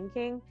Lion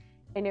King,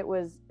 and it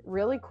was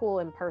really cool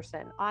in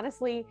person.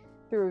 Honestly,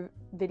 through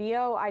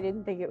video, I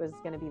didn't think it was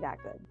going to be that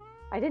good.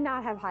 I did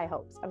not have high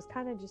hopes. I was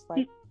kind of just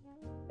like,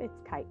 it's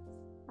kites.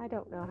 I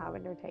don't know how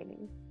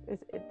entertaining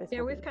this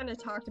Yeah, we've kind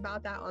of talked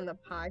about that on the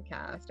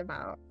podcast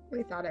about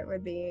we thought it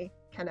would be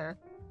kind of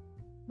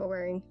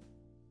boring.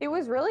 It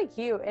was really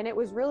cute, and it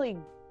was really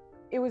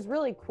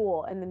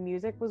cool, and the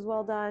music was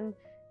well done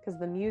because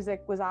the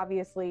music was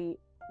obviously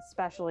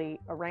specially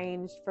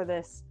arranged for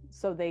this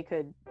so they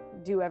could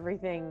do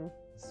everything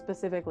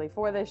specifically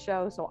for this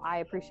show. So I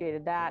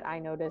appreciated that. I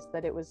noticed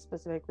that it was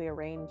specifically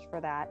arranged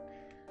for that.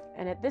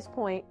 And at this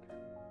point,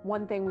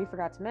 one thing we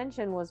forgot to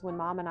mention was when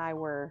Mom and I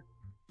were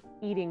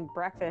eating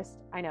breakfast.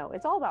 I know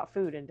it's all about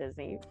food in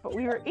Disney, but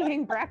we were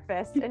eating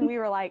breakfast and we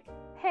were like,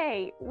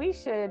 hey, we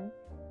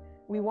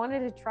wanted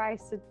to try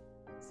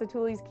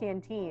Satu'li's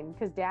Canteen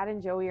because Dad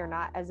and Joey are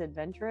not as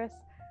adventurous,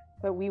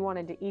 but we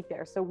wanted to eat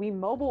there. So we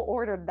mobile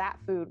ordered that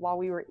food while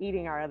we were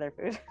eating our other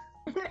food.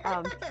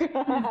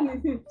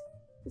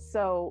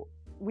 So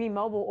we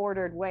mobile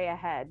ordered way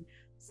ahead.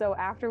 So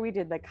after we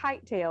did the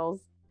kite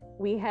tails,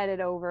 we headed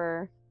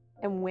over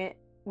and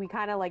we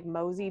kind of like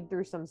moseyed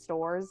through some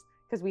stores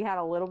because we had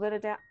a little bit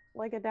of a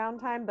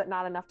downtime, but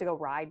not enough to go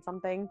ride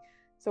something.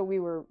 So we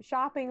were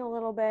shopping a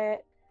little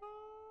bit,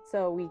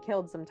 So we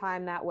killed some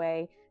time that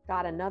way,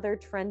 got another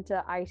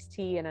Trenta iced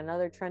tea and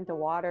another Trenta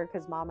water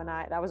because Mom and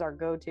I, that was our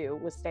go-to,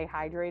 was stay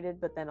hydrated,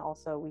 but then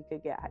also we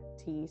could get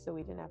tea so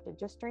we didn't have to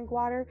just drink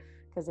water,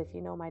 because if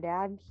you know my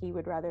dad, he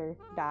would rather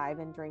die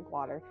than drink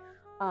water.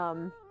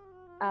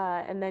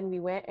 And then we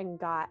went and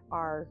got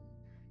our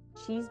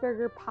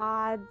cheeseburger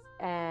pods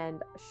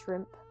and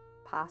shrimp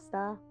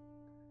pasta.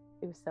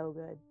 It was so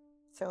good.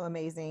 So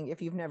amazing.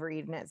 If you've never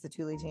eaten at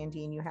Satu'li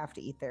Canteen, you have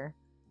to eat there.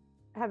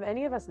 Have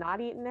any of us not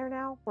eaten there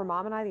now? Were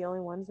Mom and I the only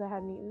ones that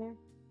hadn't eaten there?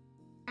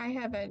 I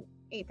haven't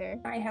either.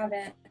 I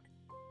haven't.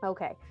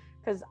 Okay,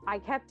 because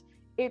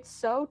it's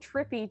so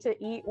trippy to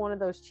eat one of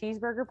those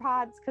cheeseburger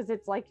pods because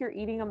it's like you're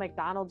eating a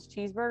McDonald's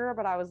cheeseburger,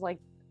 but I was like,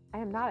 I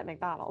am not at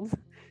McDonald's.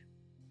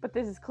 But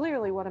this is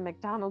clearly what a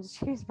McDonald's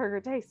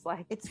cheeseburger tastes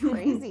like. It's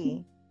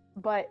crazy.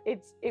 But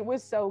it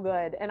was so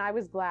good. And I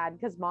was glad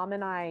because Mom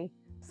and I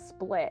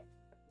split.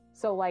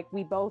 So like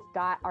we both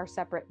got our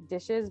separate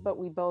dishes, but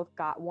we both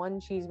got one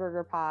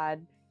cheeseburger pod,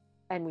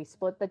 and we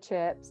split the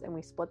chips and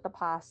we split the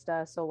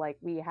pasta. So like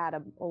we had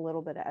a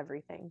little bit of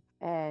everything,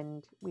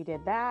 and we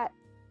did that.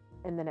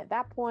 And then at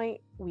that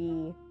point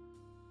we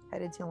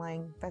headed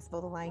to Festival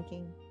of the Lion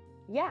King.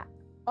 Yeah.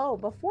 Oh,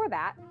 before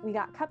that we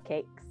got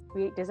cupcakes.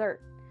 We ate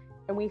dessert,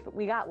 and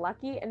we got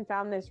lucky and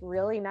found this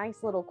really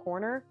nice little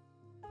corner.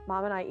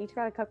 Mom and I each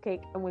got a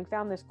cupcake, and we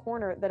found this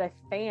corner that a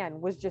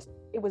fan was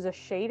it was a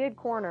shaded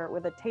corner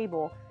with a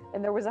table,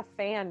 and there was a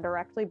fan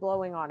directly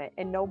blowing on it,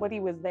 and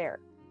nobody was there.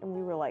 And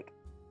we were like,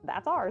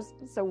 that's ours.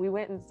 So we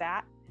went and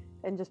sat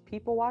and just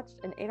people watched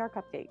and ate our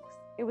cupcakes.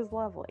 It was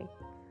lovely.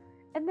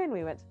 And then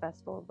we went to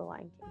Festival of the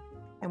Lion King.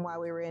 And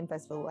while we were in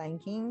Festival of the Lion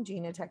King,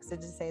 Gina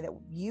texted to say that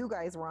you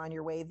guys were on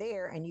your way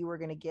there and you were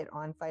going to get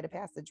on Flight of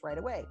Passage right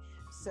away.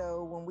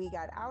 So when we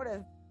got out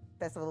of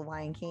Festival of the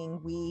Lion King,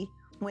 we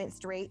went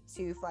straight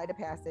to Flight of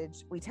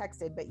Passage. We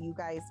texted, but you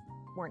guys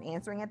weren't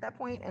answering at that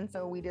point. And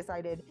so we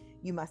decided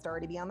you must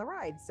already be on the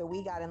ride. So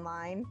we got in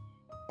line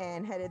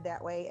and headed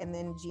that way. And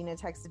then Gina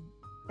texted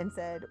and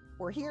said,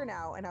 we're here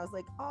now. And I was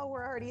like, oh,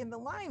 we're already in the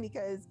line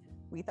because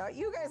we thought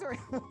you guys were in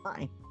the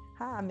line.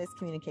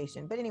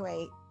 Miscommunication. But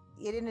anyway,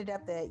 it ended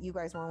up that you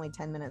guys were only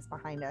 10 minutes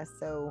behind us.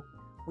 So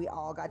we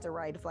all got to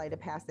ride Flight of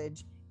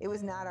Passage. It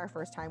was not our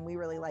first time. We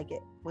really like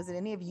it. Was it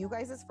any of you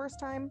guys' first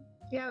time?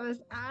 Yeah, it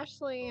was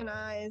Ashley and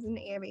I's and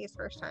Abby's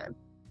first time.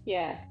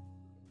 Yeah.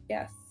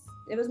 Yes.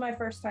 It was my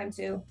first time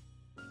too.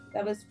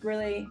 That was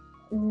really,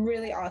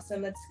 really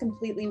awesome. That's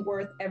completely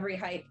worth every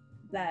hype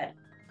that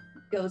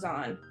goes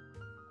on.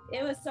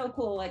 It was so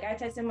cool. Like I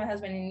texted my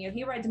husband and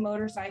he rides a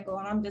motorcycle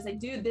and I'm just like,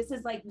 dude, this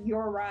is like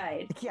your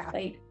ride. Yeah.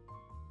 Like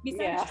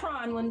besides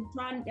Tron, when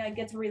Tron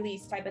gets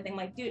released type of thing,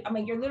 like, dude, I'm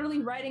like, you're literally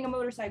riding a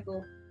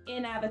motorcycle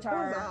in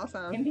Avatar,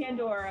 awesome. in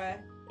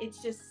Pandora.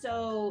 It's just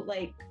so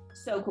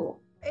cool.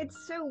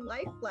 It's so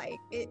lifelike.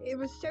 It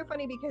was so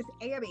funny because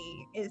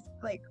Abby is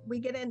like, we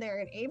get in there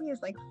and Abby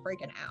is like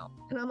freaking out.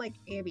 And I'm like,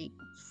 Abby,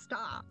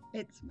 stop.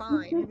 It's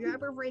fine. Have you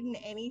ever ridden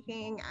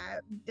anything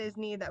at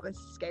Disney that was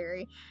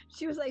scary?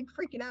 She was like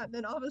freaking out. And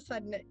then all of a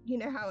sudden, you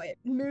know how it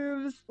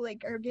moves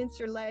like against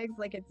your legs,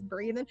 like it's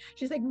breathing.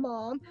 She's like,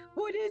 Mom,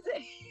 what is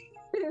it?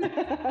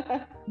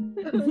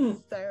 It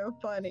was so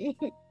funny.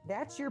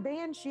 That's your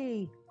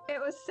Banshee. It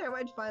was so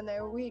much fun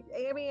though.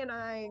 Abby and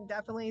I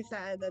definitely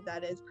said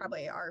that is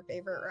probably our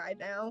favorite ride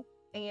now.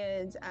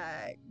 And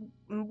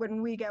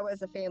when we go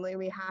as a family,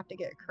 we have to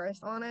get Chris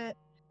on it.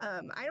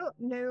 I don't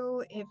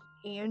know if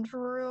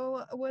Andrew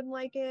would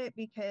like it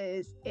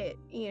because it,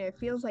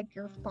 feels like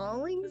you're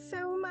falling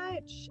so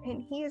much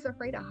and he is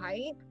afraid of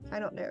height. I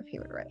don't know if he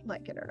would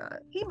like it or not.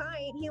 He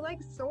might. He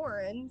likes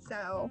soaring,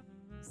 so.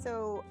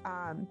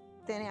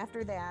 Then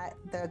after that,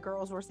 the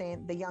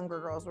younger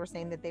girls were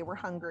saying that they were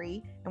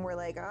hungry, and we're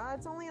like,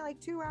 it's only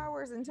like 2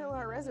 hours until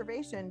our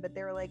reservation, but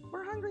they were like,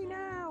 we're hungry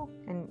now.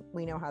 And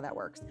we know how that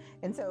works.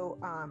 And so,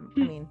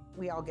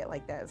 we all get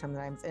like that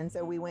sometimes. And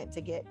so we went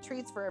to get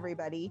treats for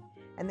everybody,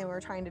 and then we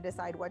were trying to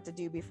decide what to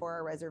do before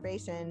our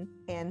reservation.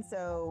 And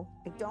so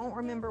I don't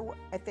remember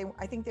I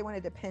think they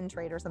wanted to pin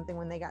trade or something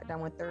when they got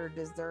done with their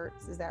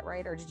desserts. Is that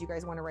right? Or did you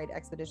guys want to ride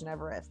Expedition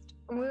Everest?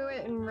 We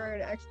went and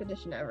rode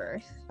Expedition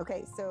Everest.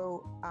 Okay,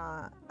 so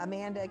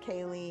Amanda,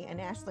 Kaylee,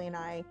 and Ashley and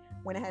I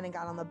went ahead and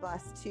got on the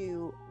bus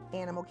to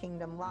Animal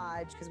Kingdom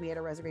Lodge because we had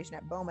a reservation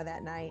at Boma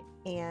that night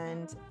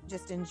and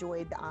just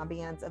enjoyed the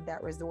ambiance of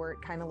that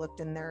resort, kind of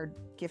looked in their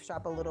gift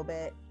shop a little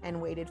bit and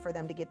waited for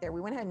them to get there.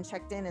 We went ahead and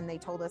checked in and they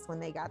told us when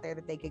they got there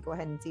that they could go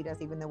ahead and seat us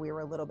even though we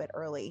were a little bit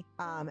early.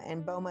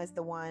 And Boma is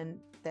the one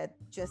that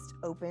just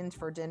opened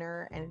for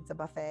dinner and it's a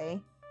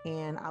buffet.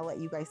 And I'll let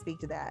you guys speak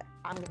to that.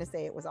 I'm going to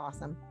say it was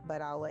awesome,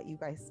 but I'll let you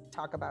guys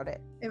talk about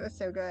it. It was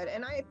so good.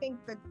 And I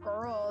think the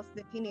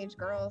teenage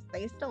girls,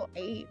 they still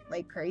ate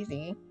like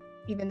crazy,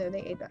 even though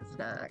they ate that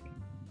snack.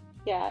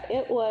 Yeah,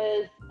 it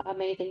was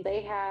amazing.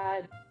 They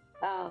had,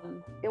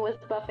 it was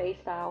buffet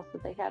style, so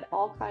they had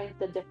all kinds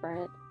of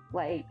different,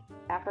 like,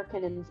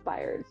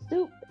 African-inspired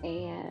soup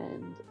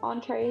and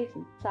entrees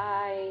and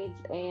sides.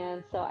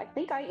 And so I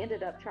think I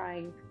ended up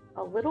trying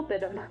a little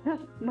bit of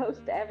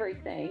most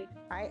everything.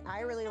 I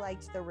really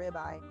liked the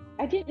ribeye.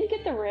 I didn't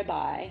get the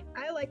ribeye.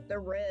 I like the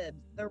ribs.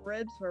 The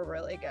ribs were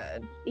really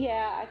good.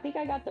 Yeah, I think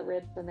I got the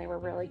ribs and they were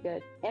really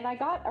good. And I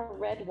got a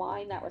red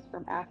wine that was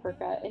from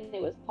Africa and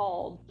it was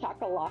called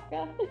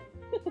Chakalaka.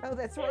 Oh,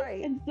 that's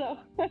right. And so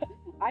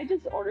I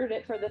just ordered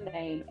it for the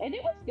name and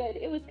it was good.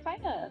 It was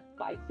kind of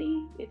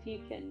spicy, if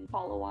you can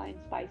call a wine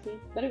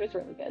spicy, but it was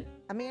really good.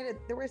 Amanda,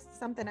 there was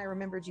something I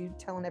remembered you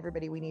telling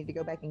everybody we need to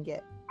go back and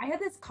get. I had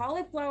this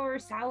cauliflower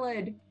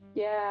salad.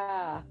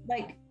 Yeah.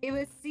 Like it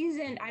was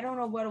seasoned, I don't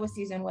know what it was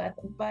seasoned with,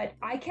 but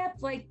I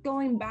kept like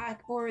going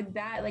back for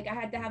that. Like I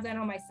had to have that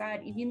on my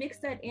side. If you mix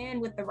that in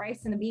with the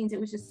rice and the beans, it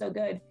was just so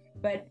good.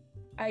 But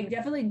I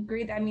definitely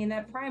agree that, I mean,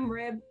 that prime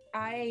rib,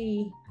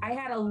 I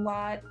had a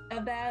lot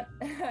of that.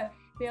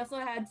 They also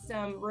had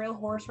some real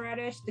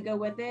horseradish to go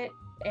with it.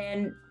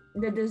 And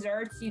the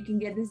desserts, you can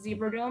get the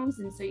zebra domes,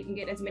 and so you can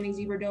get as many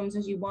zebra domes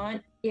as you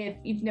want. If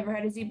you've never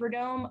had a zebra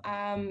dome,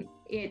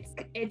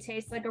 it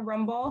tastes like a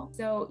rum ball.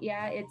 So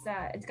yeah, it's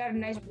got a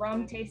nice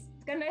rum taste.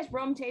 It's got a nice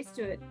rum taste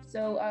to it.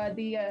 So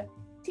the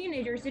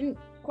teenagers didn't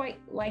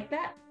quite like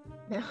that.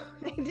 No,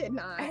 they did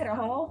not at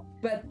all.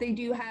 But they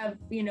do have,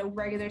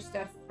 regular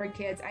stuff for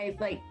kids. I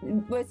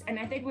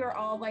think we were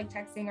all like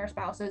texting our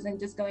spouses and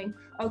just going,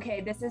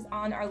 okay, this is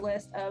on our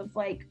list of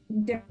like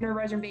dinner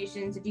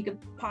reservations. If you could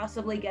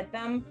possibly get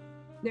them,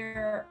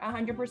 they're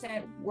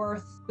 100%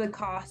 worth the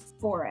cost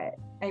for it.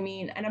 I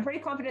mean, and I'm pretty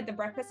confident the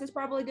breakfast is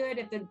probably good.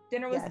 If the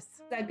dinner was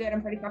that good,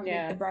 I'm pretty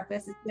confident the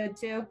breakfast is good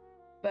too.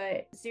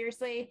 But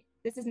seriously,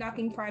 this is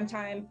knocking prime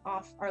time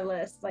off our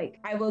list. Like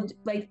I will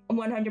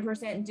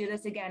 100% do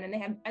this again. And they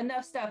have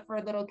enough stuff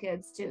for little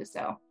kids too.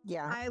 So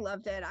yeah, I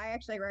loved it. I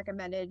actually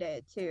recommended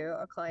it to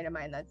a client of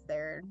mine that's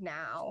there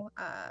now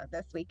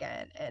this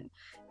weekend. And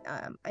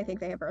I think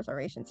they have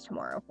reservations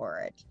tomorrow for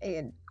it.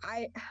 And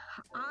I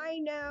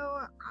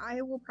know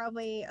I will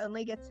probably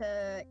only get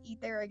to eat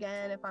there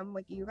again if I'm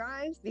with you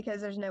guys,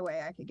 because there's no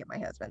way I could get my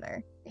husband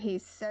there.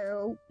 He's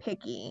so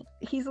picky.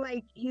 He's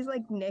like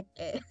Nick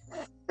is.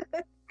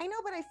 I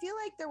know, but I feel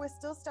like there was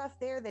still stuff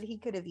there that he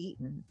could have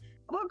eaten.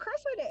 Well,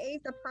 Chris would have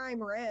ate the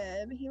prime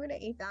rib. He would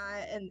have ate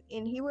that, and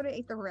he would have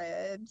ate the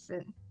ribs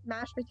and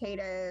mashed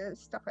potatoes,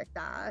 stuff like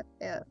that.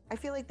 Yeah. I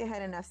feel like they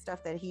had enough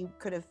stuff that he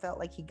could have felt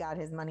like he got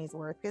his money's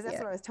worth. Because that's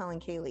what I was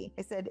telling Kaylee.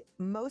 I said,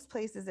 most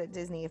places at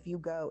Disney, if you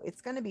go, it's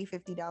going to be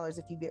 $50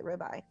 if you get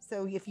ribeye.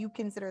 So if you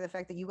consider the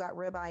fact that you got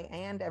ribeye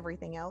and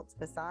everything else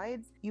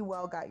besides, you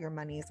well got your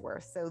money's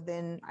worth. So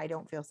then I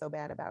don't feel so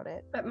bad about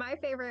it. But my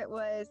favorite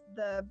was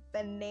the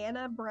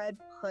banana bread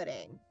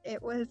pudding.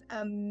 It was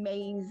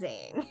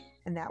amazing.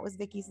 And that was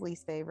Vicky's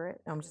least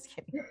favorite. No, I'm just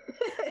kidding.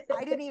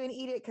 I didn't even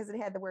eat it because it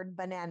had the word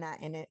banana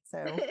in it.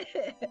 So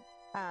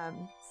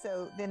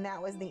then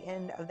that was the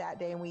end of that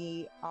day, and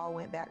we all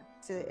went back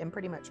to and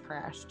pretty much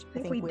crashed. I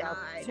think we all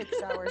took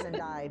showers and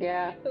died.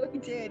 Yeah, we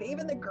did.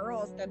 Even the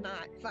girls did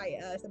not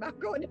fight us about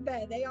going to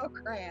bed. They all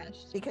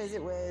crashed because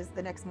it was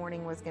the next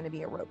morning was going to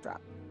be a rope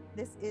drop.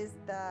 This is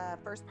the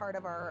first part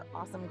of our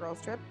awesome girls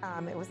trip.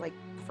 It was like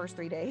the first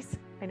 3 days.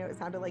 I know it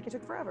sounded like it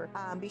took forever.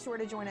 Be sure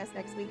to join us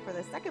next week for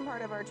the second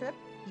part of our trip.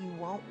 You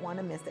won't want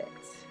to miss it.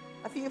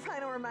 A few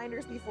final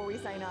reminders before we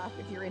sign off.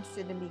 If you're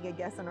interested in being a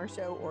guest on our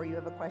show, or you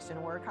have a question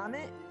or a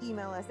comment,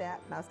 email us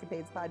at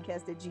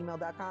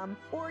mousecapadespodcast@gmail.com,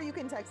 or you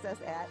can text us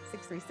at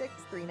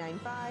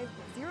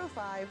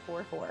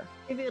 636-395-0544.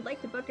 If you'd like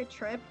to book a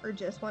trip or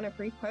just want a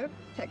free quote,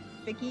 text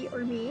Vicky or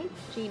me,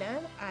 Gina,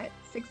 at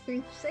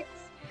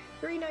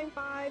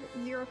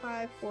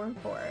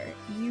 636-395-0544.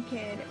 You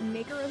can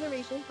make a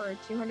reservation for a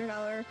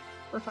 $200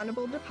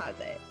 refundable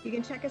deposit. You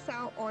can check us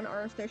out on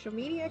our social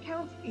media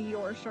accounts,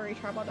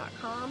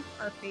 yourstorytravel.com,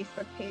 our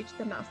Facebook page,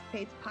 The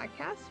Mousecapades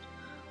Podcast,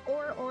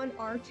 or on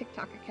our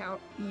TikTok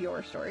account,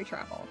 Your Story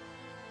Travel.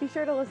 Be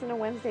sure to listen to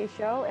Wednesday's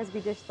show as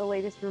we dish the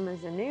latest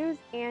rumors and news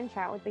and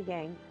chat with the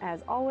gang.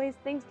 As always,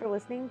 thanks for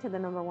listening to the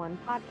 #1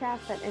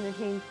 podcast that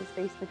entertains the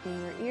space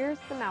between your ears,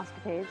 the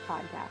Mousecapades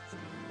Podcast.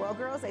 Well,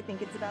 girls, I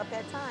think it's about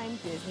that time.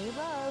 Disney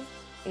love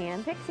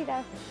and pixie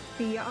dust.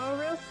 See y'all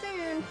real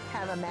soon.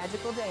 Have a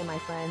magical day, my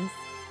friends.